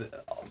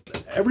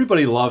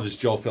everybody loves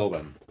Joe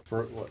Philbin.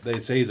 They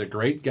say he's a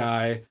great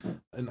guy,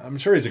 and I'm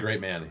sure he's a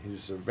great man.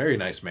 He's a very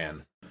nice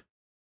man.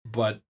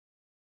 But,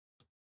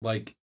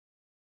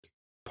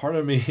 part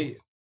of me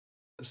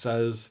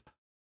says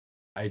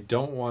I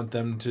don't want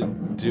them to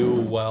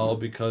do well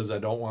because I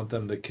don't want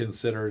them to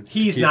consider...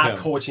 He's not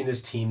coaching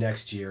this team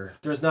next year.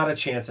 There's not a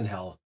chance in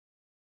hell.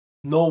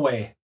 No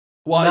way.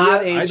 Well,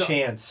 not a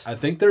chance. I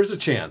think there's a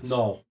chance.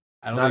 No.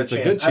 I don't think it's a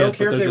good chance. I don't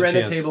care if they ran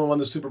the table and won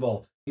the Super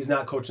Bowl. He's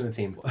not coaching the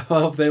team.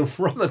 Well, if they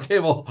run the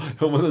table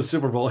and win the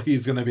Super Bowl,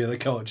 he's going to be the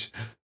coach.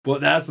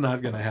 But that's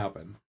not going to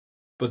happen.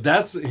 But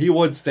he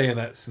would stay in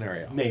that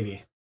scenario.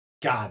 Maybe.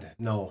 God,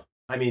 no.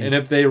 And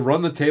if they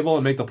run the table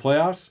and make the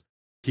playoffs,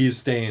 he's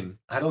staying.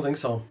 I don't think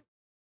so.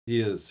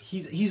 He is.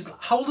 He's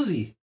how old is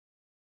he?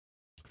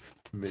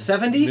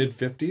 70?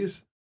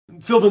 Mid-50s?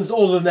 Philbin's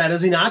older than that,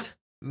 is he not?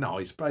 No,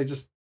 he's probably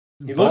just...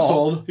 He looks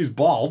old. He's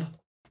bald.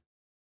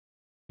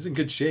 He's in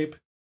good shape.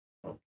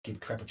 Oh, give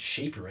crap what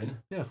shape you're in.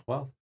 Yeah,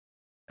 well.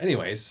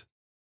 Anyways.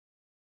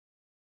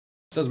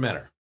 Doesn't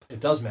matter. It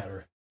does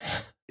matter.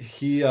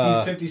 He's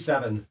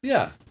 57.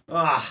 Yeah.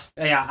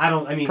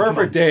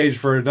 Perfect age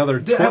for another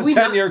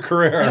 10-year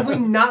career. Have we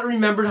not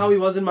remembered how he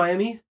was in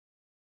Miami?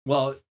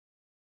 Well,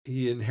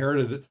 he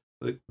inherited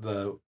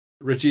the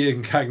Richie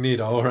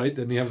Incognito, right?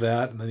 Didn't he have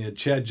that? And then he had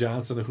Chad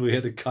Johnson, who he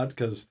had to cut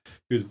because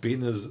he was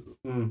beating his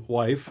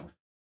wife.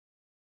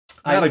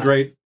 Not a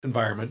great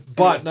environment.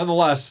 But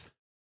nonetheless,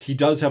 he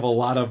does have a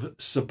lot of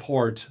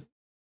support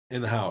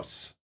in the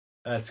house.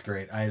 That's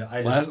great.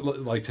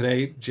 Like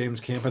today, James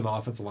Campen, the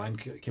offensive line,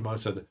 came out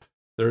and said,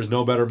 "There's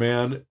no better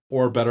man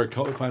or better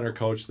finer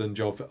coach than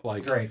Joe."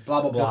 Great.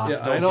 Blah blah blah.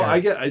 Yeah, I know. I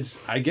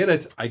get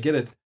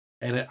it.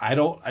 And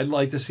I'd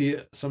like to see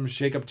some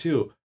shakeup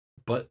too.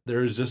 But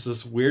there's just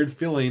this weird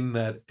feeling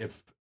that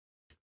if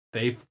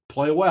they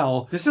play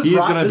well, this is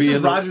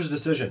Rodgers'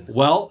 decision.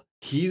 Well,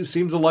 he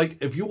seems to like,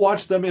 if you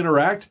watch them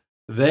interact,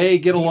 they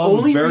get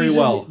along very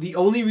well. The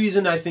only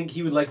reason I think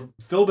he would like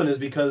Philbin is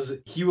because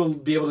he will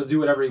be able to do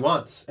whatever he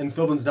wants, and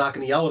Philbin's not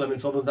going to yell at him,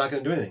 and Philbin's not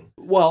going to do anything.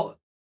 Well,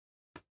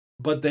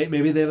 but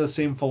maybe they have the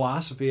same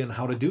philosophy on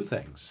how to do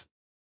things.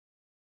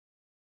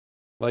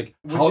 Like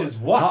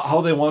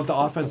how they want the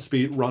offense to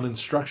be run and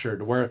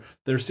structured, where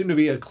there seemed to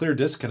be a clear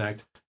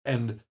disconnect.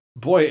 And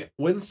boy,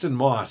 Winston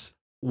Moss,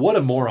 what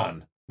a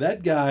moron!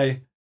 That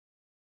guy.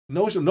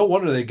 No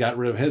wonder they got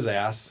rid of his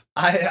ass.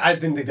 I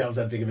didn't think that was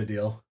that big of a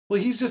deal. Well,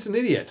 he's just an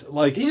idiot.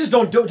 Like he just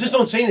don't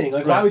say anything.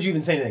 Like, why would you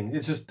even say anything?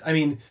 It's just,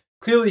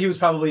 clearly he was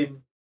probably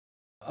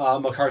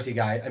McCarthy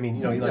guy. I mean,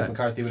 you like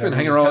McCarthy. He's been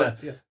hanging around,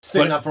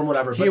 sticking up for him,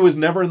 whatever. He was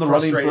never in the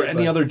running for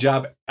any other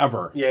job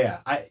ever. Yeah.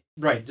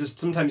 Right. Just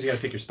sometimes you got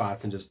to pick your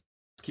spots and just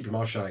keep your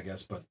mouth shut, I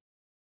guess. But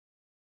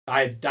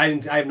I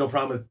have no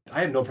problem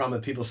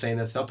with people saying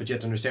that stuff. But you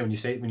have to understand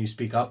when you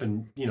speak up,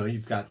 and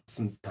you've got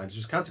sometimes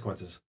there's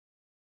consequences.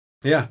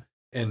 Yeah,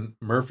 and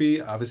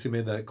Murphy obviously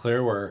made that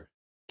clear. Where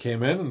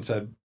came in and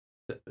said,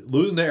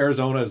 losing to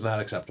Arizona is not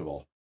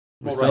acceptable.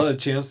 We still had a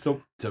chance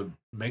to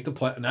make the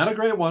play. Not a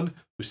great one.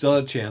 We still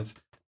had a chance.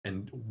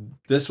 And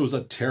this was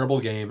a terrible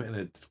game. And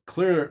it's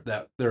clear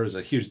that there is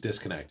a huge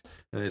disconnect.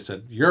 And they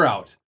said, you're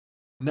out.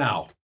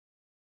 Now,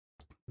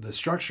 the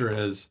structure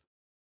is,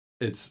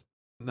 it's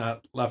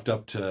not left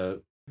up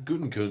to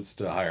Gutekunst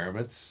to hire him.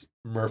 It's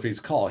Murphy's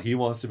call. He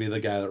wants to be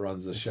the guy that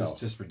runs the show. It's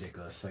just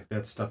ridiculous. Like,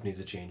 that stuff needs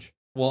to change.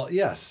 Well,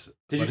 yes.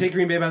 Did you take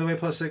Green Bay, by the way,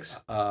 +6?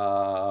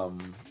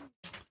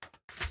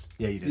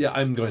 Yeah, you did. Yeah,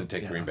 I'm going to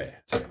take Green Bay.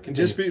 Sorry,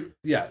 just be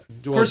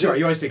of course you are.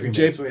 You always take Green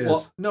Bay. That's the way it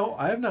is. No,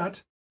 I have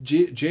not.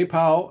 Jay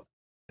Powell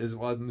is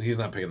he's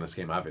not picking this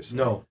game, obviously.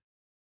 No.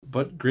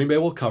 But Green Bay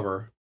will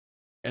cover,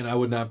 and I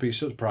would not be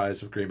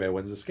surprised if Green Bay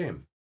wins this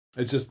game.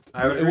 It's just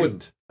it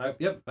wouldn't.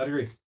 I'd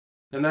agree.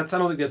 And I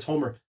don't think that's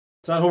homer.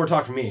 It's not homer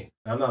talk for me.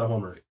 I'm not a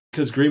homer.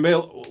 Because Green Bay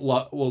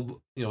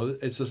will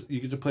it's just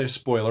you get to play a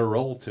spoiler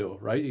role too,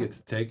 right? You get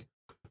to take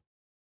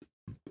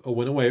a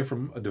win away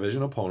from a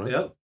division opponent.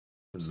 Yep.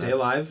 Stay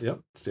alive. Yep.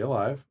 Stay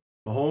alive.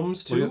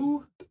 Mahomes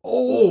too.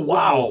 Oh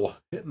wow!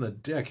 Hitting the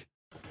dick.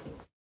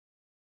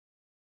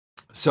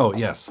 So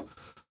yes.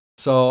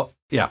 So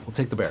yeah, we'll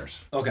take the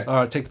Bears. Okay.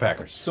 Take the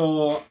Packers.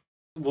 So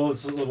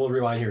we'll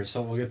rewind here.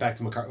 So we'll get back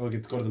to McCarthy. We'll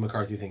go to the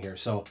McCarthy thing here.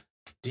 So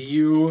did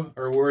you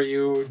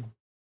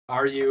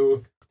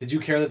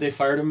care that they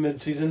fired him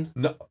mid-season?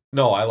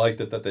 No, I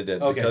liked it that they did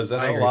because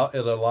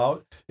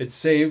it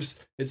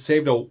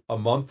saved a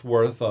month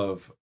worth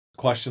of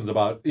questions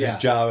about his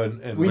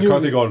job and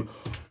McCarthy going,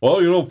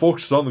 well,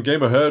 focus on the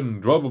game ahead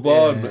and blah blah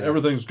blah and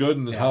everything's good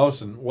in the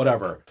house and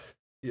whatever.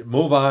 You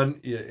move on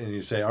and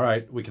you say, all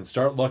right, we can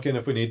start looking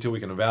if we need to. We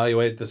can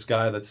evaluate this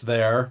guy that's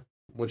there,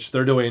 which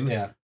they're doing.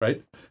 Yeah.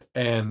 Right,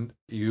 and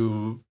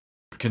you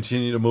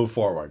continue to move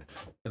forward.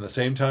 At the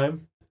same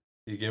time,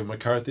 you give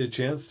McCarthy a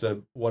chance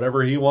to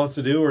whatever he wants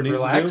to do or needs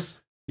to do.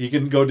 He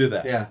can go do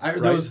that.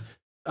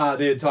 Yeah,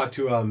 they had talked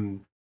to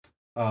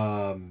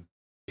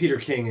Peter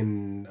King,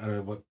 and I don't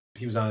know what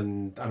he was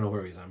on. I don't know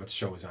where he was on, what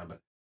show he was on, but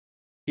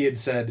he had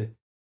said,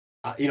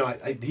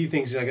 he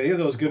thinks I think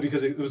that was good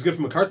because it was good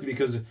for McCarthy,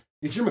 because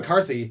if you're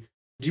McCarthy,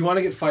 do you want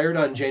to get fired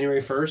on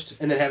January 1st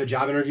and then have a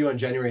job interview on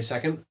January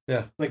 2nd?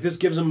 Yeah. Like, this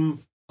gives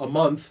him a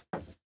month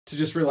to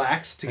just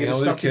relax, to get his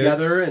stuff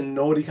together and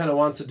know what he kind of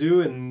wants to do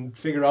and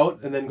figure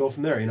out, and then go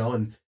from there,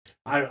 And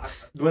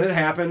when it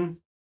happened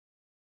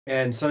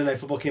and Sunday Night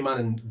Football came on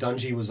and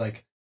Dungy was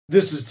like,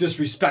 this is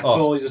disrespectful.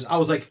 I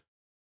was like,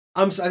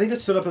 I think I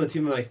stood up on the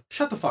team and like,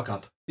 shut the fuck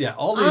up. Yeah,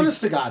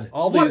 honest to God,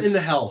 what in the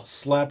hell?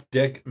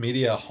 Slapdick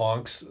media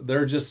honks.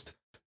 They're just,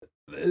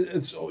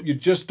 you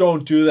just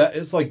don't do that.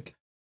 It's like,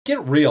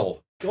 get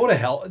real. Go to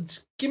hell.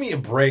 Give me a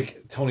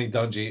break, Tony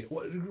Dungy.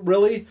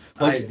 Really?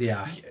 Like,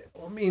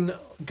 I mean,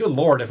 good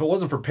Lord, if it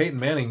wasn't for Peyton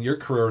Manning, your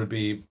career would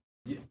be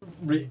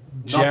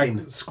jack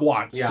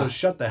squat. Yeah. So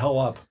shut the hell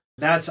up.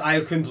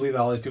 I couldn't believe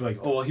all these people like,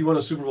 oh, well, he won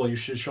a Super Bowl, you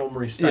should show him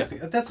respect.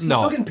 Yeah. He's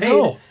still getting paid.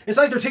 No. It's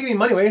not like they're taking any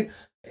money away.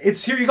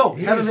 It's here you go.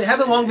 Have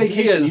a long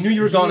vacation. You knew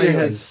you were gone anyway. He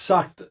has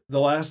sucked the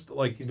last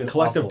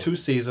collective awful. 2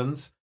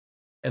 seasons,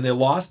 and they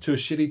lost to a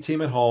shitty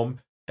team at home,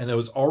 and there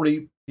was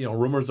already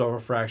rumors of a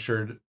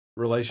fractured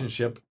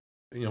relationship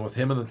with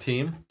him and the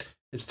team.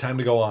 It's time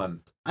to go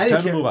on.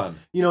 Time to move on.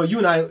 You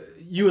and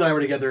I were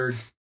together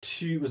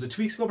 2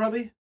 weeks ago,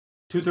 probably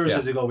 2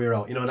 Thursdays ago. We were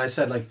out. And I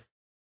said, like,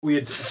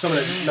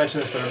 someone had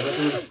mentioned this, but it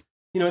was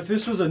if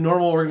this was a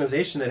normal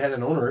organization that had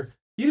an owner,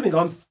 you'd have been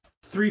gone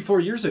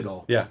 3-4 years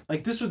ago. Yeah,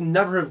 like, this would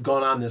never have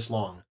gone on this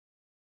long.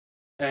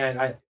 And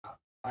I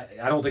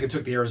don't think it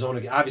took the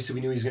Arizona. Obviously,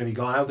 we knew he was going to be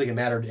gone. I don't think it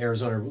mattered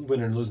Arizona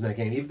winning and losing that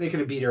game. If they could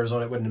have beat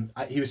Arizona,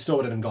 he still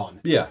would have been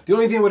gone. Yeah. The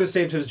only thing that would have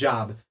saved his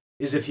job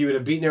is if he would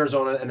have beaten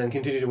Arizona and then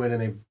continued to win,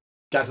 and they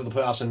got to the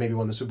playoffs and maybe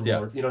won the Super Bowl.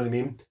 Yeah. You know what I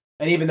mean?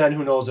 And even then,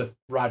 who knows if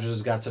Rodgers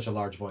has got such a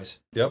large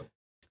voice. Yep.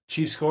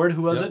 Chiefs scored.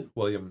 Who was it?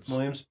 Williams.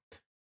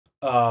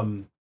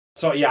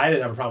 So, yeah, I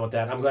didn't have a problem with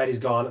that. I'm glad he's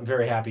gone. I'm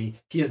very happy.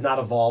 He has not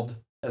evolved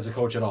as a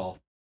coach at all.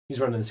 He's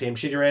running the same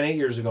shit he ran 8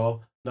 years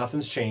ago.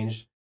 Nothing's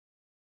changed.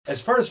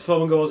 As far as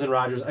Philbin goes and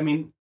Rodgers, I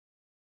mean,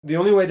 the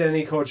only way that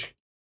any coach,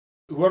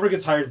 whoever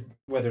gets hired,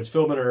 whether it's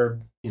Philbin or,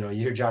 you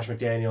hear Josh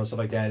McDaniel and stuff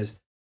like that, is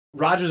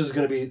Rodgers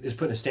is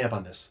putting a stamp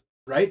on this,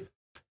 right?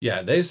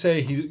 Yeah, they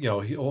say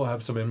he'll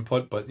have some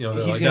input, but he's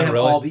like, gonna have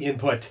all the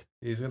input.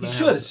 He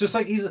should. It's just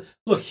like he's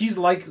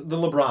like the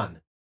LeBron.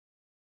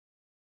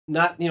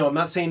 I'm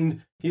not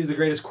saying he's the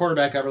greatest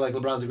quarterback ever, like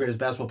LeBron's the greatest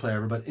basketball player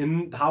ever, but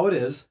in how it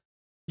is,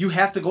 you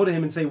have to go to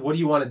him and say, what do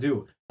you want to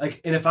do? Like,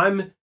 and if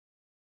I'm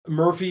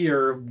Murphy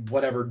or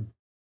whatever,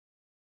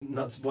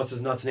 what's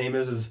his nuts name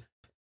is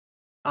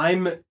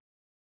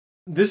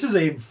this is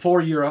a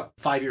 4-year,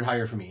 5-year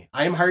hire for me.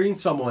 I am hiring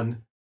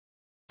someone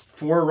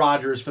for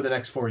Rodgers for the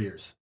next 4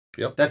 years.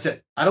 Yep. That's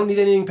it. I don't need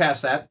anything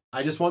past that.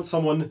 I just want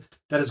someone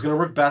that is going to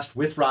work best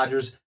with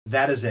Rodgers.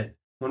 That is it.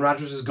 When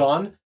Rodgers is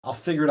gone, I'll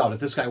figure it out. If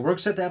this guy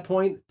works at that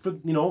point,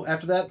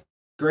 after that,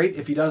 great.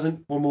 If he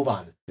doesn't, we'll move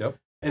on. Yep.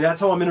 And that's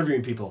how I'm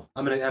interviewing people.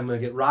 I'm gonna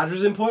get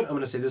Rodgers' input. I'm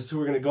gonna say this is who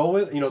we're gonna go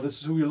with. This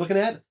is who you're looking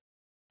at.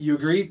 You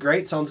agree?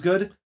 Great. Sounds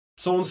good.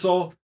 So and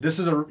so. This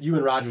is a you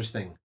and Rodgers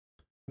thing.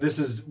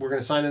 We're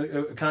gonna sign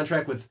a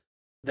contract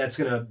that's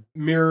gonna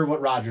mirror what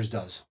Rodgers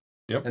does.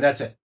 Yep. And that's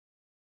it.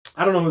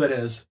 I don't know who that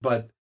is,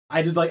 but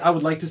I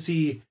would like to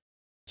see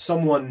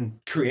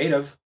someone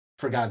creative,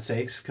 for God's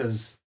sakes,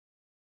 because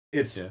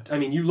it's. Yeah. I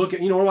mean, you look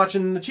at we're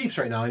watching the Chiefs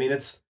right now. I mean,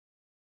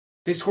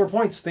 they score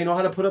points. They know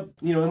how to put up.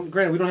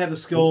 Granted, we don't have the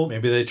skill.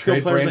 Maybe they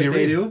trade players for Andy like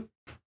they Reid. do.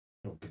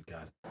 Oh, good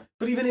God!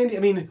 But even Andy, I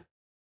mean,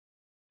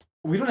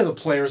 we don't have the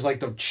players like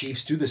the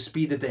Chiefs do. The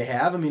speed that they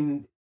have. I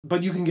mean,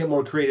 but you can get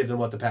more creative than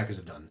what the Packers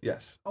have done.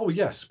 Yes. Oh,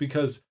 yes.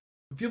 Because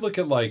if you look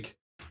at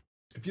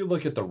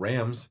the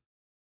Rams,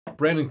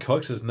 Brandon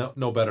Cooks is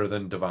no better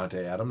than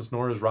Devontae Adams,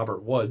 nor is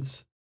Robert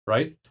Woods.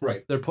 Right.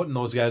 Right. They're putting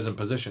those guys in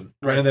position.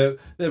 Right. And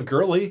they have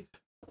Gurley.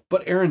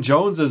 But Aaron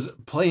Jones is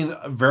playing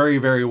very,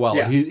 very well.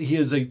 Yeah. He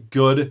is a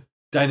good,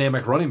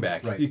 dynamic running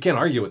back. Right. You can't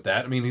argue with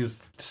that. I mean,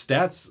 his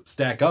stats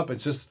stack up.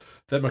 It's just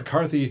that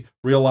McCarthy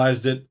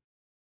realized it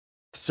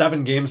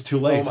 7 games too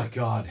late. Oh, my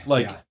God.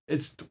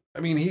 He's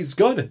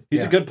good.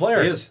 He's a good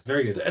player. He is.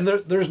 Very good. And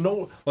there's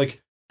no,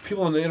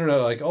 people on the internet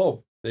are like,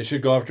 oh, they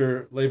should go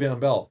after Le'Veon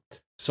Bell.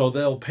 So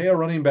they'll pay a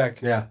running back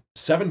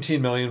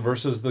 $17 million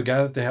versus the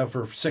guy that they have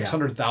for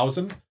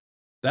 $600,000.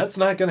 That's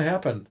not going to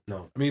happen.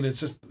 No. I mean, it's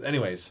just,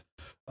 anyways.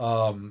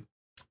 Now,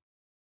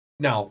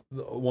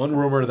 one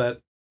rumor that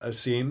I've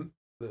seen,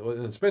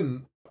 and it's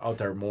been out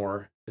there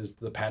more, is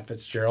the Pat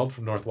Fitzgerald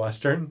from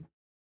Northwestern,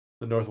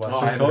 the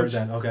Northwestern I coach. Heard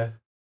that. Okay.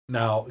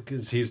 Now,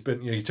 because he's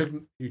been, he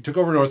took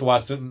over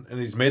Northwestern and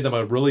he's made them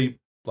a really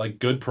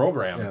good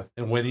program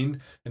and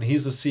winning. And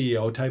he's the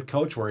CEO type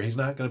coach where he's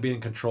not going to be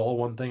in control of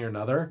one thing or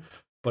another.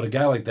 But a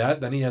guy like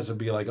that, then he has to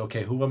be like,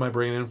 okay, who am I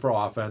bringing in for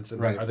offense,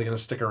 and are they going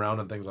to stick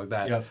around and things like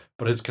that? Yep.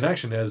 But his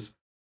connection is.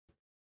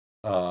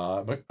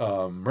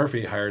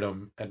 Murphy hired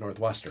him at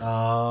Northwestern.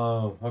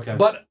 Oh, okay.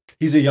 But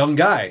he's a young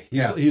guy.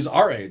 He's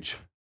our age.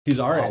 He's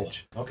our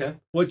age. Okay.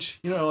 Which,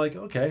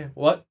 okay,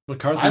 what?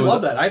 McCarthy I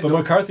love that.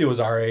 McCarthy was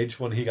our age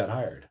when he got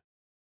hired.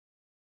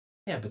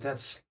 Yeah, but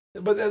that's...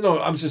 But no,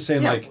 I'm just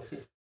saying, then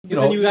you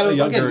got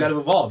to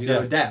evolve. You got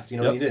to adapt.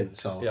 You didn't,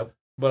 so... Yep.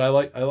 But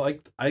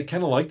I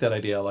kind of like that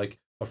idea, like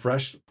a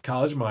fresh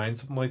college mind,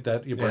 something like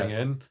that you bring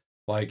in,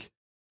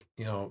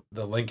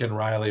 the Lincoln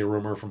Riley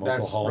rumor from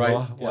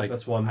Oklahoma. Right.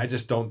 That's one. I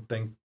just don't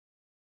think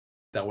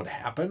that would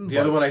happen. The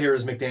other one I hear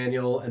is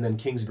McDaniel and then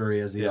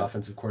Kingsbury as the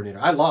offensive coordinator.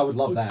 I would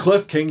love that.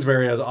 Cliff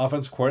Kingsbury as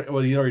offense coordinator.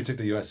 Well, he already took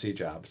the USC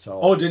job. So.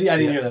 Oh, did he? I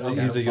didn't hear that.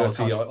 Okay. He's a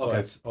USC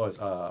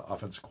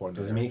offensive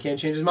coordinator. Doesn't mean he can't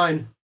change his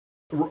mind.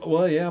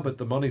 Well, yeah, but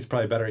the money's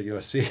probably better at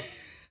USC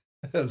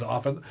as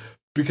offense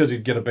because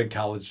he'd get a big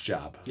college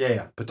job.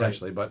 Yeah,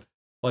 potentially. Right.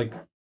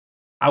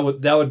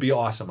 But that would be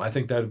awesome. I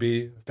think that would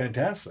be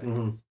fantastic.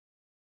 Mm-hmm.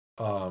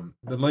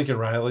 The Lincoln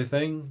Riley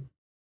thing,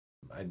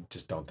 I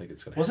just don't think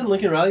it's going to happen. Wasn't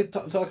Lincoln Riley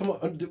talking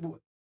about...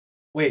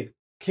 Wait,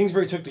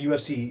 Kingsbury took the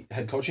UFC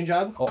head coaching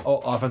job?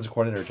 Offensive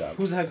coordinator job.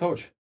 Who's the head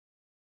coach?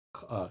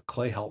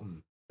 Clay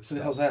Helton. Who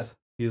the hell's that?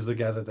 He's the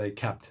guy that they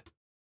kept.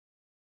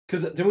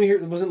 Because didn't we hear...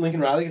 Wasn't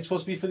Lincoln Riley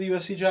supposed to be for the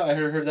UFC job? I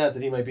heard that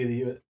he might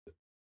be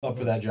up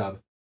for that job.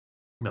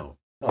 No.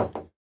 Oh.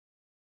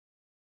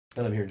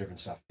 Then I'm hearing different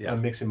stuff. Yeah.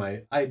 I'm mixing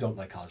I don't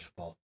like college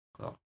football.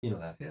 Oh. You know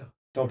that. Yeah.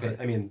 Don't pay.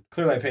 I mean,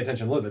 clearly I pay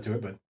attention a little bit to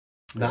it, but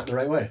not in the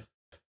right way.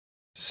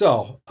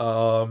 So,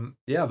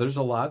 there's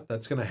a lot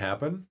that's going to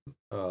happen.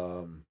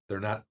 They're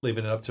not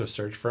leaving it up to a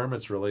search firm.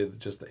 It's really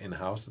just the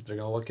in-house that they're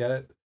going to look at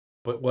it.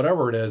 But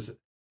whatever it is,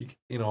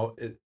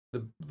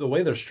 the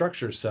way their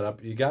structure is set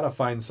up, you got to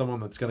find someone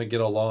that's going to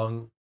get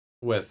along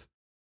with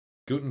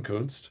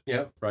Gutekunst.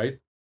 Yeah. Right.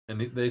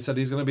 And they said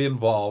he's going to be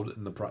involved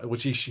in the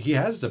which he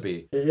has to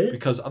be,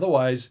 because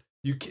otherwise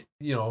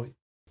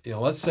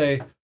let's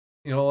say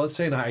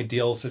an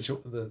ideal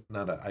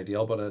not an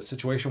ideal, but a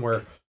situation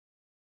where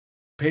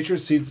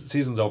Patriots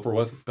season's over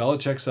with.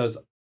 Belichick says,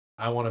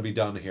 I want to be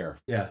done here.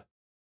 Yeah.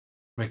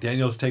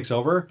 McDaniels takes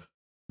over.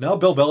 Now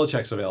Bill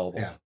Belichick's available.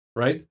 Yeah.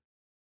 Right?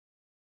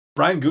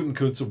 Brian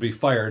Gutekunst would be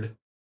fired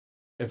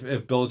if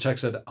Belichick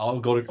said, I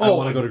want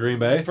to go to Green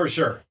Bay. For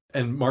sure.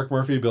 And Mark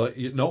Murphy would be like,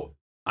 no,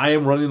 I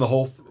am running the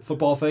whole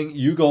football thing.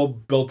 You go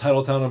build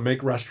Titletown and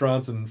make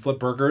restaurants and flip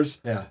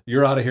burgers. Yeah.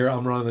 You're out of here.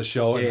 I'm running the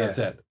show, and that's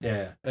it.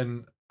 Yeah.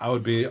 And I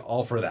would be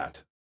all for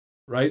that.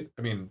 Right?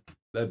 I mean,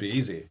 that'd be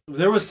easy.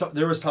 There was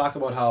talk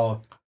about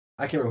how,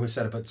 I can't remember who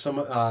said it, but some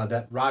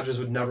that Rodgers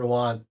would never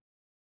want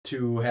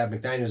to have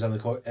McDaniels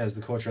on as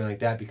the coach or anything like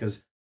that,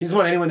 because he doesn't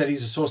want anyone that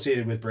he's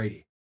associated with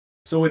Brady.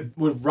 So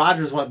would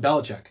Rodgers want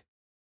Belichick?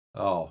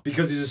 Oh.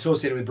 Because he's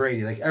associated with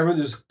Brady. Like, everyone,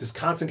 there's this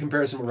constant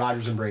comparison with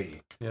Rodgers and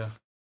Brady. Yeah.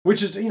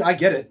 Which is, I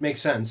get it,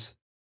 makes sense.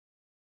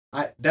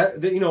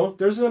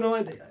 There's an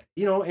underlying,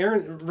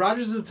 Aaron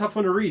Rodgers is a tough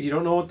one to read. You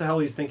don't know what the hell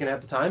he's thinking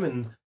at the time,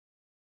 and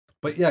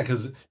But yeah,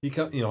 because he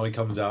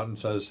comes out and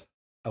says,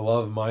 "I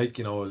love Mike,"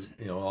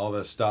 all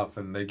this stuff,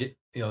 and they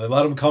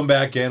let him come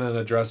back in and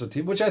address a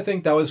team, which I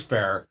think that was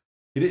fair.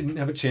 He didn't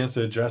have a chance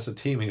to address a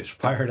team. He was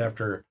fired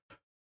after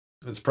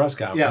his press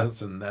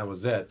conference, and that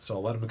was it. So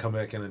let him come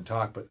back in and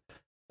talk, but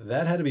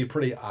that had to be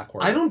pretty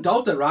awkward. I don't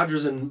doubt that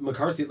Rodgers and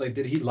McCarthy,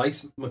 that he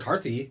likes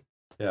McCarthy.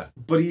 Yeah.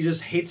 But he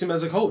just hates him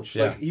as a coach.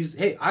 Yeah.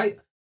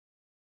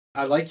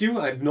 I like you.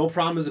 I have no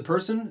problem as a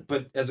person,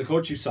 but as a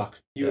coach, you suck.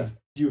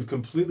 You've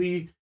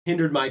completely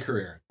hindered my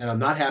career, and I'm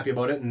not happy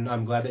about it, and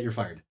I'm glad that you're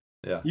fired.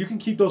 Yeah. You can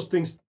keep those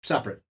things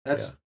separate.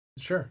 That's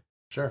sure.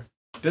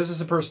 Business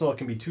and personal. It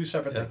can be two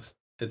separate things.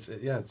 It's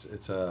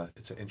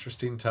an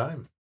interesting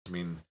time. I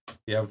mean,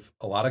 you have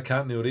a lot of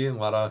continuity and a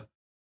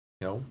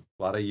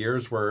lot of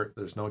years where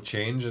there's no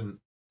change, and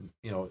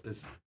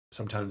it's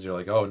sometimes you're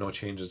like, oh, no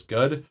change is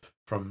good.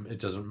 It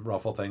doesn't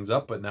ruffle things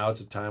up, but now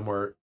it's a time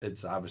where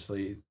it's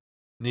obviously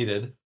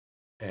needed,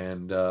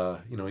 and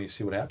you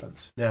see what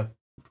happens. Yeah.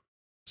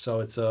 So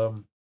it's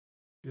I'm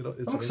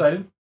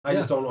excited. I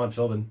just don't want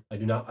Philbin. I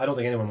do not. I don't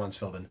think anyone wants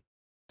Philbin.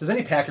 Does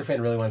any Packer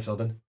fan really want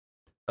Philbin?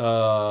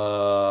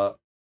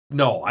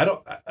 No, I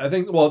don't. I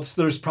think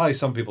there's probably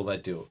some people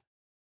that do.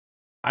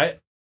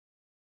 Like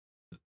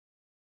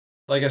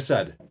I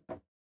said,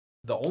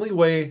 the only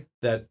way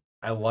that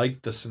I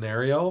like the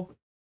scenario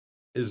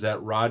is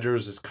that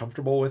Rodgers is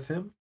comfortable with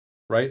him,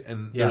 right?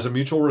 And there's a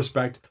mutual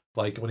respect.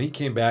 Like when he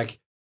came back,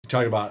 he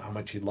talked about how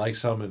much he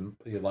likes him and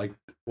he liked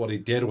what he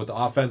did with the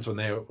offense when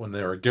they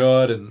were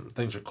good and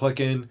things were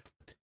clicking.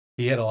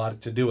 He had a lot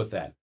to do with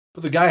that.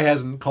 But the guy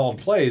hasn't called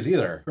plays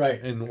either, right?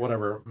 In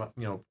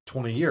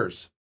 20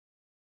 years,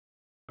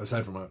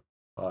 aside from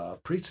a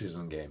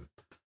preseason game.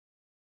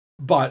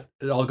 But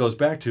it all goes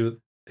back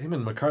to him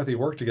and McCarthy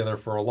worked together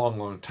for a long,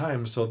 long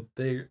time, so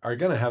they are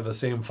going to have the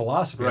same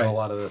philosophy on a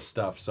lot of this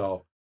stuff.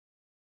 So,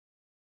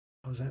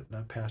 how is that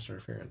not pass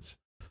interference?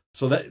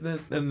 So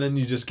then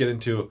you just get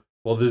into,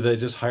 well, did they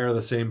just hire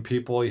the same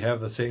people? You have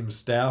the same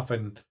staff,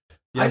 and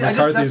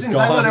McCarthy's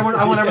gone. I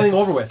want everything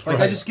over with. Like,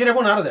 I just get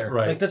everyone out of there.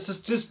 Right. Like, that's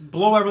just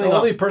blow everything up.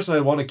 The only person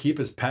I want to keep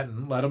is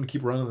Patton. Let him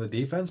keep running the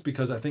defense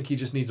because I think he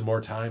just needs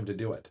more time to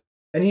do it.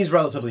 And he's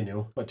relatively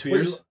new. What, 2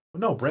 years?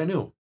 No, brand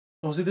new.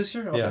 Oh, was he this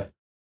year? Okay. Yeah.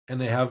 And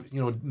they have,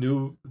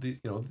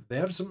 they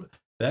have some,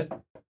 that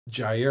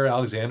Jair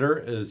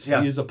Alexander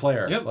he is a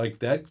player. Yep. Like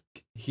that,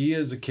 he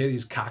is a kid,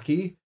 he's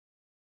cocky,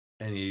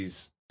 and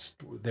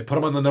they put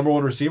him on the number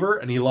one receiver,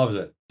 and he loves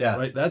it. Yeah.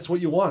 Right? That's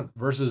what you want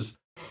versus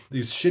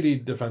these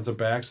shitty defensive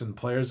backs and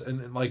players.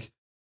 And like,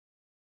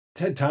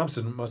 Ted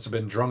Thompson must have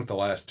been drunk the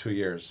last 2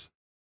 years.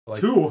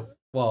 Like, 2?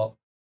 Well,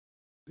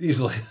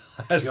 easily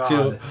the last 2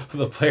 of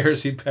the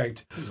players he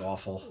picked. He's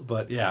awful.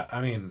 But yeah,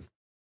 I mean,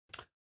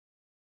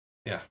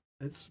 yeah.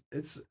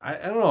 I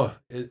don't know.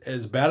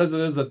 As bad as it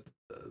is that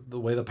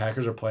the way the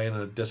Packers are playing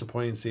a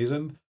disappointing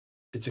season,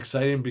 it's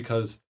exciting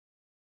because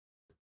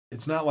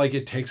it's not like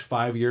it takes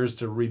 5 years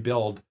to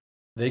rebuild.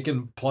 They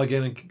can plug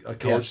in a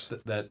coach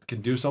that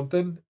can do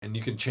something, and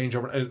you can change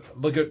over. And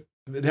look at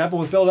it happened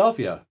with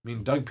Philadelphia. I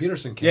mean, Doug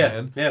Peterson came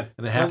in,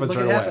 and it happens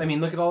right away. Half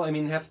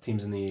the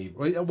teams in the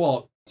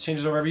well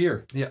changes over every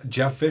year. Yeah,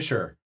 Jeff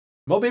Fisher.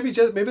 Well, maybe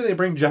they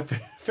bring Jeff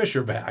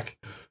Fisher back.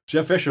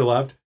 Jeff Fisher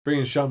left,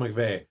 bringing Sean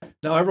McVay.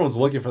 Now everyone's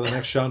looking for the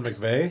next Sean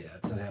McVay. Yeah,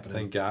 it's not happening.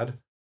 Thank God.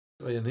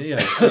 And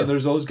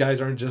there's those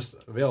guys aren't just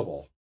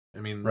available.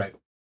 I mean, right?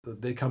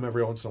 They come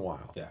every once in a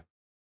while. Yeah.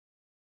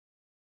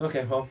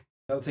 Okay, well,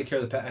 that'll take care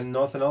of and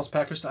nothing else.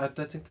 Packers. I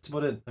think that's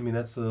about it. I mean,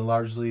 that's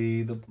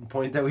largely the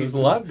point that there's a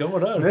lot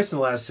going on. Missed in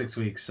the last 6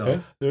 weeks.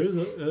 So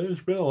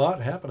there's been a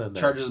lot happening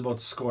there. Chargers about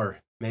to score.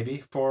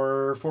 Maybe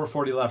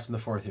 4:40 left in the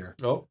fourth here.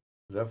 Oh,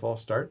 is that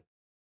false start?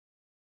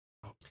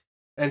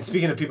 And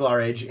speaking of people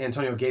our age,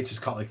 Antonio Gates has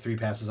caught like 3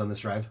 passes on this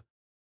drive.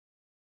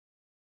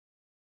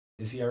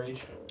 Is he our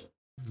age?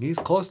 He's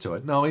close to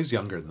it. No, he's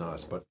younger than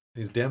us, but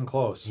he's damn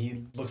close.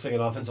 He looks like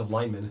an offensive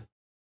lineman.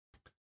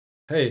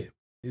 Hey,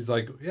 he's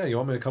like, yeah, you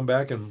want me to come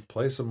back and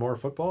play some more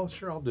football?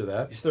 Sure, I'll do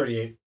that. He's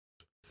 38.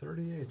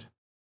 38.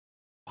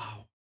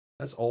 Wow.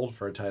 That's old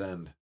for a tight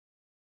end.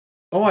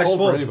 Oh, I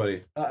suppose. For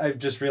anybody. I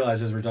just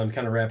realized as we're done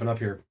kind of wrapping up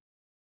here,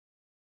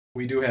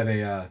 we do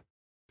have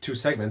 2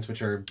 segments,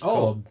 which are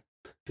called...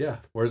 Yeah,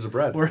 where's the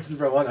bread? Where's the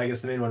bread? One, I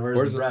guess the main one.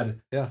 Where's the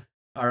bread? Yeah.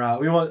 All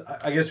right,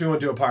 I guess we won't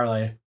do a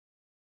parlay.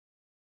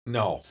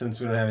 No, since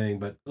we don't have anything.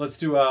 But let's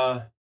do.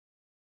 What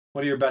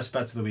are your best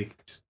bets of the week?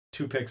 Just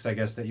 2 picks, I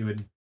guess that you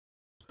would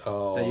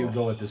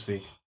go with this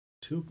week.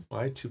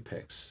 My 2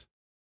 picks.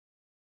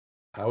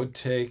 I would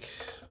take.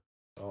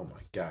 Oh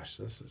my gosh,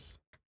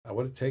 I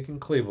would have taken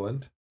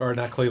Cleveland or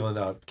not Cleveland.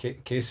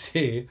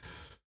 KC.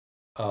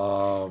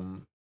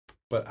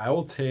 But I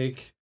will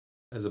take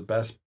as a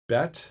best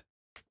bet.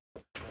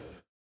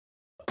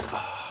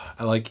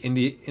 I like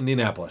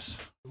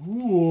Indianapolis.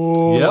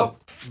 Ooh. Yep.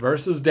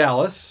 Versus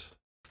Dallas.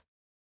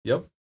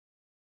 Yep.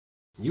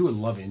 You would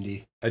love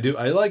Indy. I do.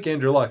 I like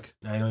Andrew Luck.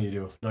 I know you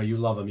do. No, you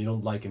love him. You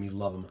don't like him. You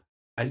love him.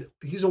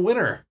 He's a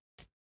winner.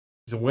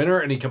 He's a winner,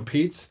 and he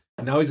competes.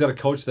 And now he's got a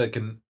coach that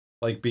can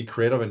be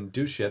creative and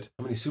do shit.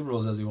 How many Super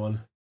Bowls has he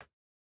won?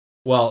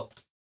 Well,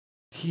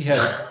 he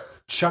had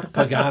Chuck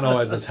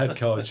Pagano as his head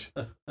coach.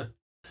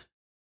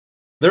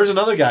 There's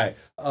another guy,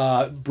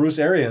 Bruce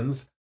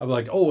Arians. I'm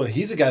like, oh,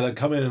 he's a guy that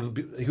come in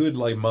and he would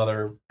like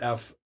mother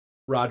F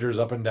Rodgers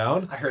up and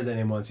down. I heard that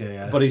name once,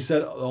 yeah. But he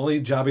said the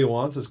only job he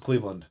wants is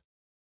Cleveland.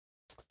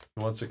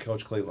 He wants to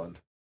coach Cleveland.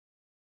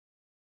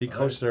 He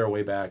coached there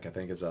way back, I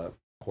think, as a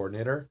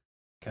coordinator.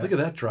 Okay. Look at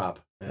that drop.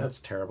 Yeah. That's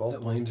terrible. Is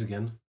that Williams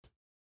again?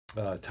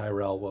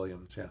 Tyrell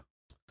Williams, yeah.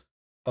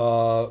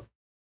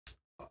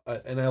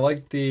 And I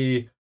like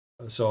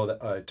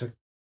I took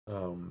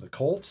the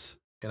Colts,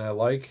 and I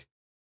like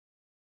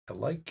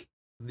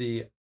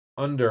the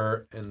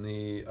under in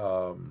the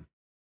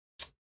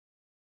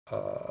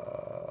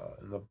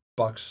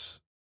Bucks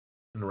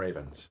and the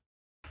Ravens.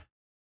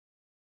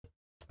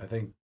 I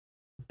think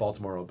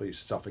Baltimore will be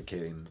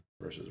suffocating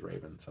versus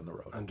Ravens on the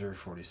road. Under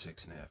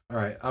 46.5. All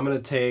right, I'm going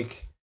to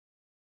take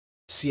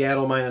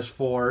Seattle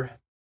 -4.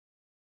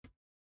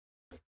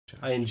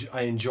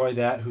 I enjoy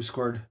that. Who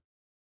scored?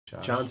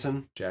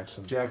 Jackson,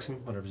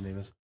 whatever his name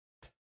is.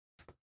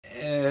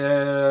 And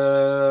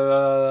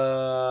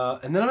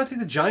then I'm going to take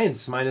the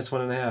Giants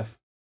 -1.5.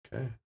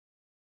 Okay.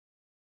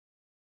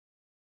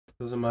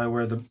 Those are my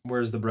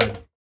where's the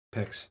bread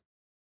picks.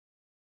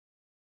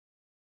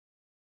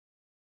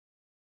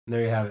 And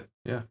there you have it.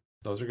 Yeah,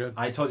 those are good.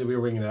 I told you we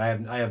were winging it.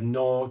 I have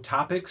no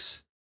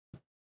topics.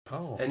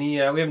 Oh. We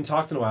haven't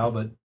talked in a while,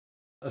 but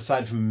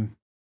aside from,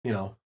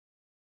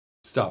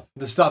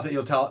 the stuff that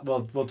you'll tell,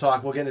 we'll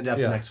talk. We'll get into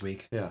depth next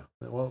week. Yeah,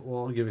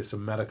 we'll give you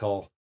some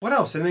medical. What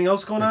else? Anything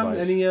else going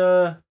advice.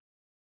 On?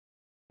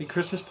 Any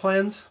Christmas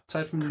plans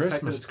aside from the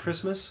fact that it's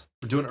Christmas?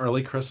 We're doing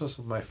early Christmas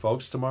with my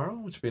folks tomorrow,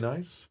 which would be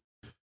nice.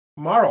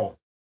 Tomorrow.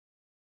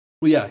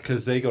 Well, yeah,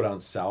 because they go down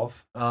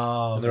south.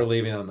 Oh. And they're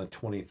leaving on the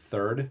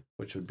 23rd,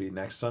 which would be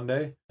next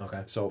Sunday.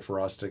 Okay. So for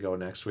us to go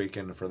next week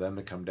and for them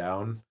to come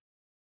down,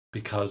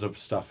 because of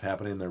stuff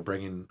happening, they're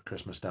bringing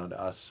Christmas down to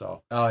us.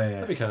 So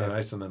that'd be kind of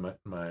nice. And then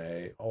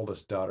my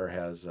oldest daughter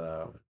has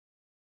a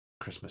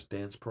Christmas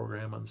dance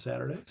program on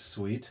Saturday.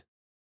 Sweet.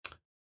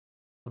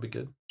 It'll be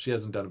good. She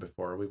hasn't done it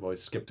before. We've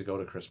always skipped to go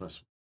to Christmas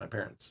with my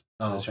parents.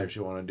 This year she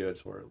wanted to do it,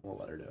 so we'll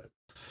let her do it.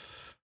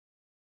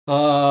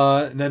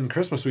 And then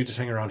Christmas, we just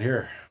hang around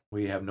here.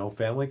 We have no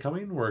family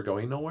coming. We're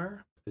going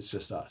nowhere. It's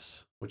just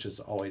us, which has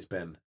always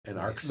been. And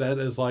nice. that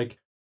is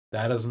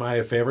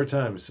my favorite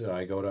time. So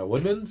I go to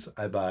Woodman's.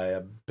 I buy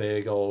a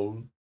big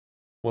old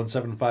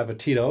 175 of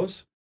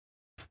Tito's.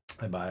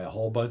 I buy a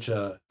whole bunch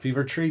of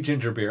Fever Tree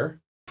ginger beer.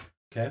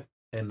 Okay.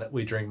 And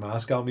we drink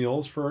Moscow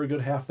Mules for a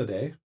good half the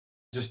day.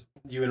 Just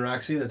you and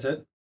Roxy, that's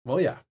it?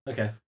 Well, yeah.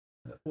 Okay.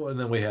 Well, and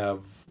then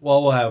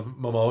we'll have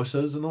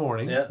mimosas in the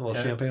morning. Yeah, a little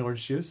champagne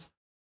orange juice.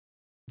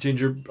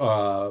 Ginger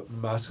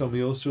Moscow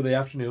Mules through the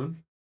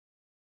afternoon.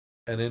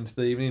 And into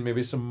the evening,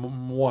 maybe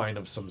some wine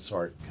of some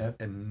sort. Okay.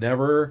 And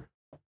never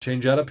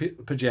change out of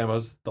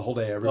pajamas the whole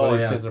day. Everybody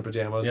stays in their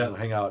pajamas and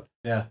hang out.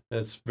 Yeah.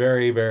 It's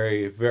very,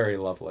 very, very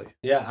lovely.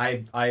 Yeah,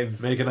 I've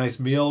make a nice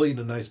meal, eat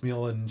a nice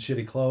meal in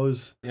shitty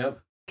clothes.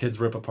 Yep. Kids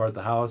rip apart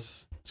the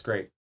house. It's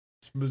great.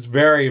 It's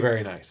very,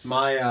 very nice.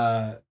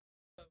 My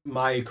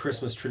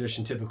Christmas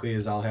tradition typically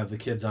is I'll have the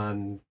kids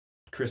on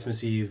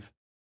Christmas Eve,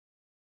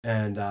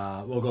 and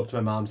we'll go up to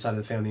my mom's side of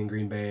the family in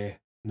Green Bay,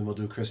 and then we'll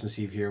do Christmas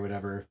Eve here,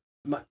 whatever.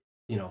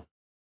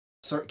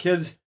 So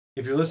kids,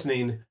 if you're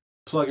listening,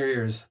 plug your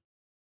ears.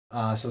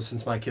 So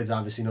since my kids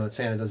obviously know that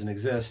Santa doesn't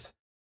exist,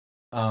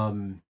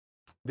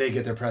 they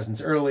get their presents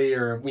early,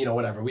 or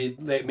whatever.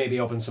 They maybe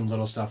open some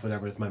little stuff,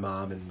 whatever, with my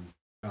mom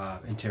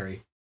and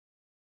Terry,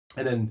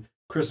 and then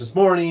Christmas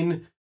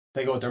morning,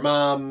 they go with their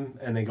mom,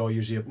 and they go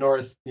usually up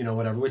north,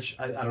 whatever, which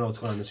I don't know what's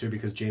going on this year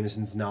because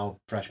Jameson's now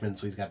freshman,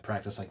 so he's got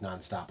practice like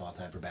nonstop all the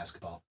time for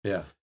basketball.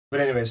 Yeah.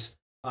 But anyways,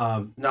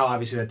 now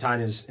obviously that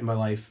time is in my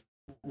life.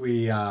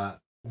 We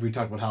talked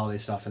about holiday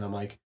stuff, and I'm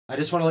like, I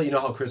just want to let you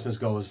know how Christmas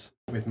goes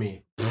with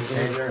me.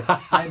 Okay?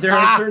 There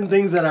are certain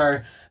things that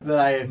are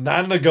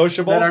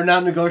non-negotiable. That are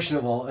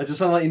non-negotiable. I just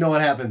want to let you know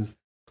what happens.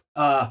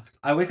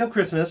 I wake up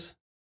Christmas,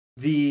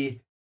 the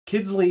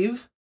kids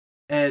leave,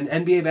 and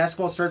NBA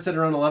basketball starts at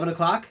around 11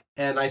 o'clock,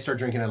 and I start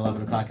drinking at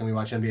 11 o'clock, and we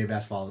watch NBA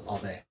basketball all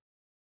day.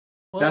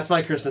 Well, that's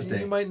my Christmas day.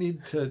 You might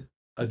need to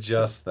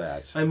adjust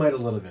that. I might a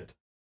little bit.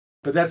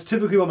 But that's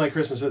typically what my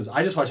Christmas is.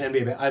 I just watch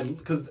NBA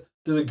because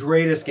they're the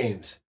greatest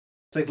games.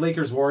 It's like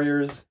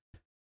Lakers-Warriors.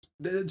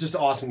 Just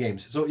awesome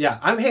games. So, yeah,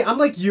 I'm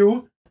like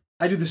you.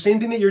 I do the same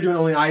thing that you're doing,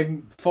 only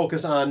I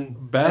focus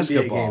on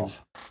basketball NBA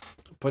games.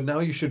 But now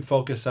you should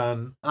focus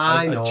on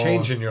a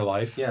change in your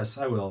life. Yes,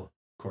 I will,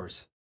 of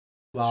course.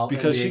 Well,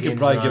 because she could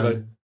probably give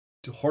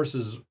a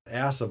horse's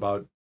ass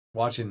about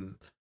watching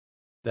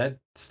that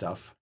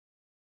stuff.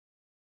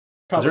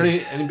 Probably.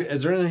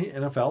 Is there any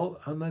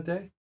NFL on that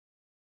day?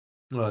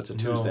 No, it's a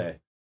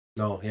Tuesday.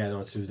 No,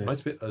 it's Tuesday.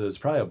 It's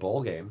probably a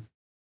bowl game.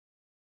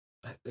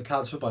 The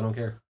college football, I don't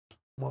care.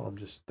 Well, I'm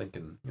just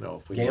thinking,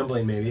 if we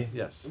gambling, maybe.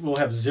 Yes, we'll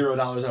have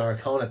 $0 in our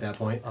account at that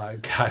point.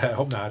 God, I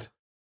hope not.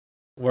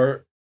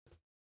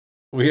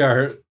 We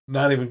are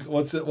not even.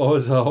 What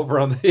was over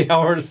on the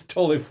hours?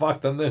 Totally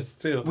fucked on this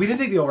too. We didn't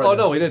take the over. Oh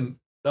no, we didn't.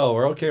 No,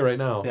 we're okay right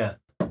now. Yeah.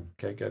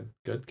 Okay, good.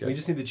 We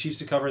just need the Chiefs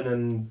to cover, and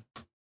then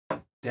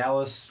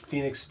Dallas,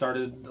 Phoenix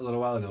started a little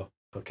while ago.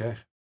 Okay.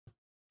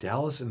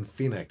 Dallas and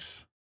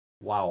Phoenix.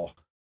 Wow.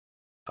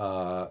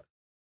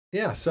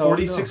 Yeah, so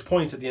 46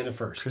 points at the end of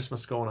first.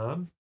 Christmas going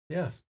on.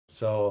 Yeah.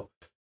 So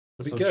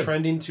it'll be So good.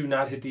 trending to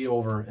not hit the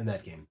over in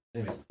that game.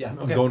 Anyways, yeah. I'm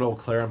Okay. going to Eau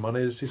Claire on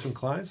Monday to see some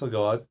clients. I'll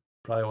go out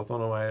probably with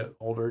one of my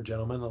older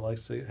gentlemen that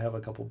likes to have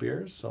a couple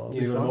beers. So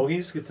You go to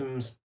Mogies, get some.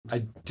 I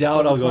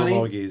doubt I'll go to money?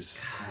 Mogies.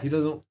 He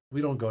doesn't.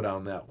 We don't go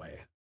down that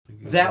way.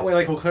 That way,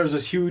 like Eau Claire's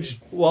this huge.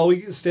 Well,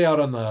 we can stay out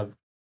on the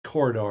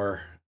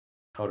corridor,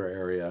 outer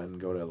area, and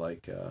go to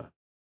like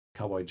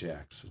Cowboy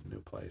Jack's, a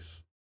new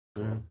place.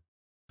 Mm.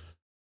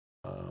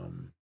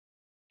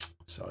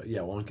 So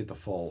yeah, won't get the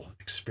full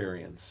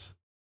experience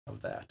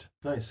of that.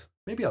 Nice.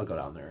 Maybe I'll go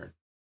down there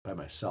by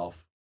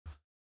myself.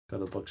 Go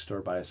to the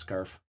bookstore, buy a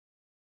scarf.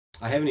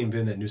 I haven't even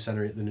been in that new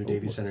center, the new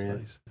Davie Center yet.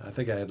 Nice. I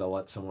think I had to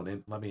let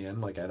me in.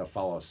 Like I had to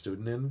follow a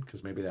student in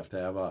because maybe they have to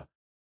have a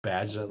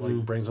badge that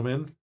like brings them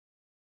in.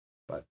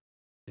 But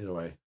either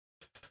way,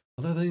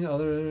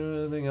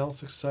 anything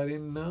else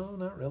exciting? No,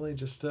 not really.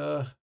 Just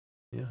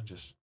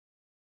just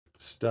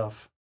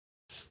stuff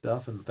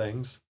and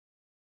things.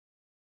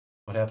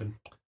 What happened?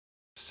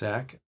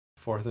 Sack,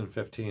 4th and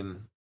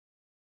 15.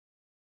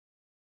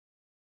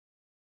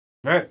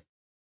 All right.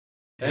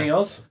 Anything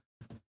else?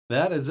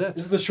 That is it.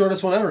 This is the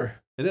shortest one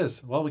ever. It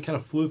is. Well, we kind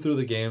of flew through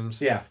the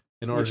games. Yeah.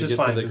 In order to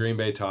get to the Green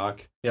Bay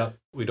talk. Yeah.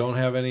 We don't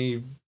have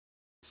any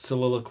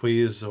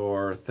soliloquies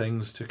or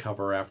things to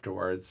cover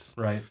afterwards.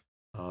 Right.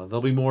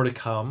 There'll be more to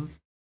come.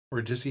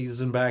 We're just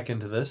easing back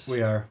into this.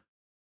 We are.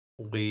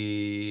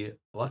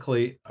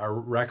 Luckily, our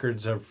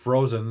records have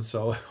frozen,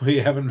 so we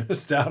haven't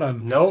missed out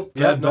on. Nope.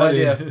 Yeah, no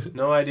idea.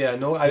 No idea.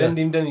 No, I didn't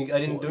even.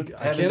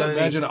 I can't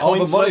imagine all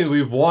the money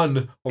we've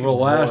won over the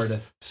last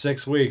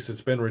 6 weeks. It's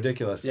been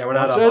ridiculous. Yeah, we're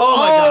not up.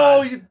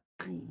 Oh my God.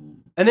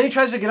 And then he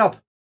tries to get up.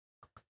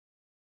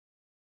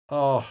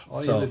 All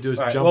you need to do is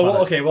jump on it.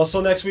 Okay, well, so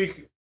next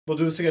week, we'll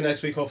do this again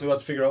next week. Hopefully we'll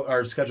have to figure out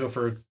our schedule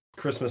for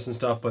Christmas and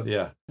stuff, but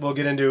yeah, we'll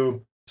get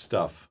into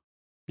stuff.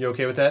 You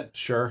okay with that?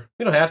 Sure.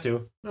 We don't have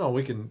to. No,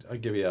 we can. I'll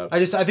give you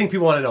I think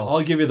people want to know.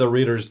 I'll give you the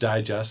Reader's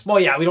Digest. Well,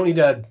 yeah, we don't need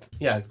to.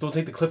 Yeah, don't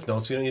take the Cliff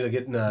Notes. We don't need to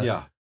get in the.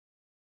 Yeah.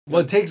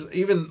 Well, it takes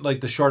even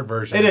like the short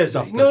version. It is.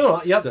 Stuff No.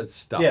 Yep.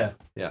 Stuff. Yeah.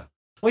 Yeah.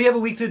 Well, you have a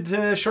week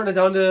to shorten it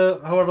down to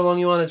however long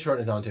you want to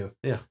shorten it down to.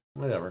 Yeah.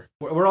 Whatever.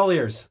 We're all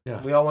ears.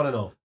 Yeah. We all want to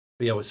know.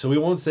 But yeah. So we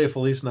won't say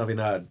Feliz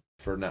Navidad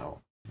for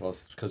now. Well,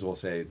 because we'll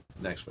say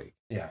next week.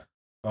 Yeah.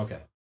 Okay.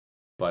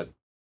 But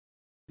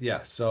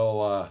yeah.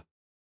 So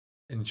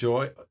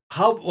enjoy.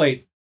 How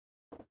about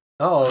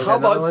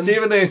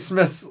Stephen A.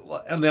 Smith's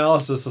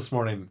analysis this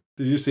morning?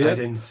 Did you see it?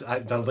 I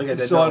don't think I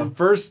did. So on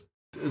First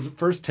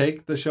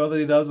Take, the show that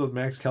he does with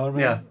Max Kellerman.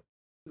 Yeah.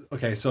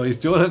 Okay, so he's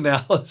doing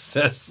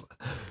analysis,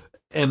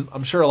 and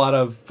I'm sure a lot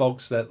of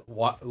folks that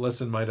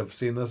listen might have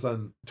seen this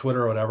on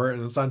Twitter or whatever,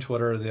 and it's on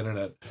Twitter or the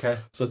internet. Okay.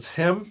 So it's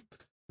him,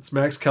 it's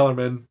Max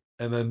Kellerman,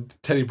 and then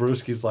Teddy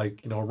Bruschi's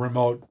like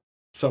remote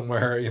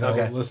somewhere,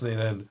 listening in.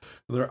 And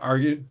they're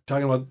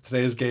talking about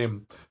today's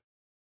game.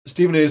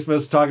 Stephen A.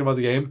 Smith's talking about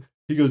the game.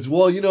 He goes,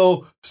 well,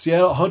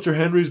 Seattle, Hunter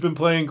Henry's been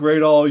playing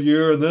great all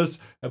year and this,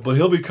 but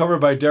he'll be covered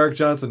by Derek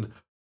Johnson.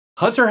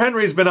 Hunter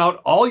Henry's been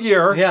out all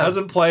year,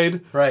 hasn't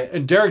played. Right.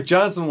 And Derek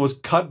Johnson was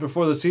cut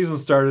before the season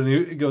started,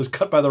 and he was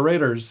cut by the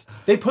Raiders.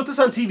 They put this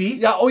on TV?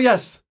 Yeah, oh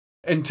yes.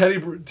 And Teddy,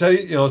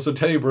 so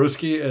Teddy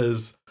Bruschi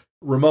is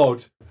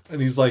remote,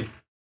 and he's like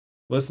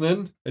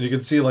listening, and you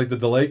can see like the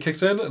delay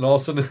kicks in, and all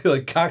of a sudden he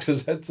like cocks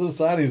his head to the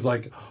side, and he's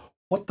like,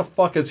 what the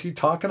fuck is he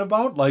talking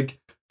about? Like,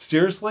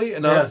 seriously?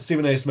 And now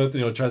Stephen A. Smith,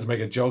 tries to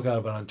make a joke out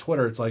of it on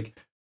Twitter. It's like,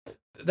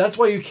 that's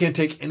why you can't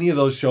take any of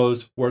those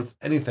shows worth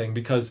anything,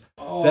 because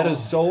that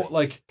is so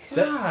like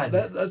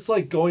that's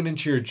like going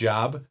into your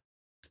job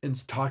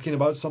and talking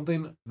about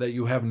something that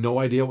you have no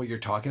idea what you're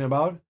talking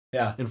about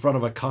in front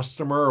of a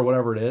customer or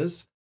whatever it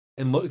is,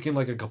 and looking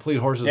like a complete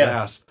horse's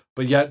ass,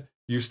 but yet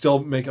you still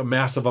make a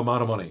massive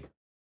amount of money.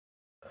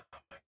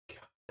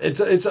 It's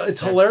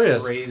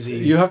hilarious. Crazy.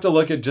 You have to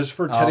look at just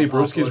for Teddy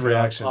Bruschi's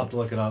reaction. I'll have to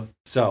look it up.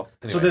 So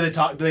did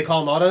they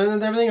call him out on it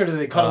and everything, or did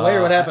they cut away,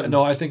 or what happened?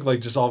 No, I think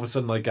like just all of a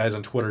sudden like guys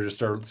on Twitter just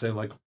started saying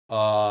like,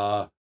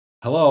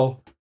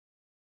 hello.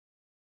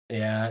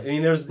 Yeah, I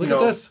mean there's look at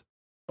this.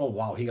 Oh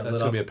wow, he got that's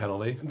lit gonna up. be a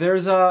penalty.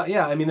 There's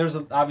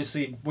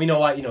obviously we know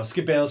why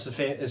Skip Bayless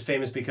is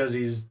famous because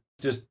he's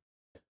just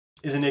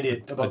is an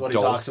idiot about what he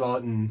talks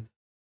about, and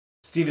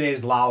Stephen A.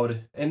 is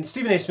loud, and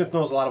Stephen A. Smith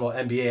knows a lot about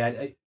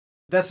NBA.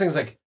 That's things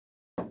like.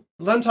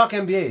 Let him talk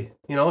NBA.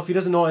 If he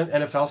doesn't know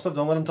NFL stuff,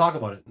 don't let him talk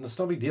about it. It's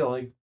no big deal.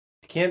 Like,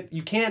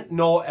 you can't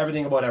know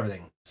everything about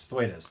everything. It's the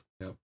way it is.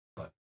 Yep.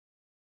 But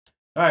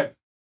all right,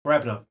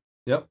 wrapping up.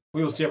 Yep.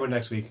 We will see everyone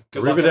next week.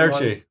 Good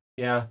Arrivederci. luck,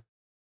 yeah.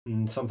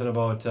 And something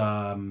about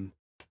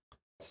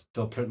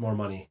they'll print more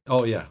money.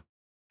 Oh yeah.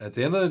 At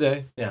the end of the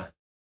day. Yeah.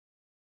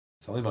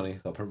 It's only money.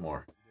 They'll print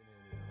more.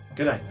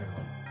 Good night,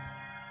 everyone.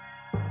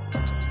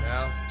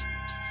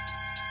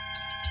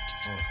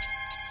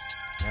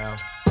 Now,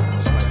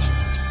 let's let you.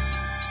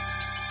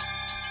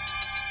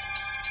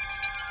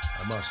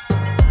 us.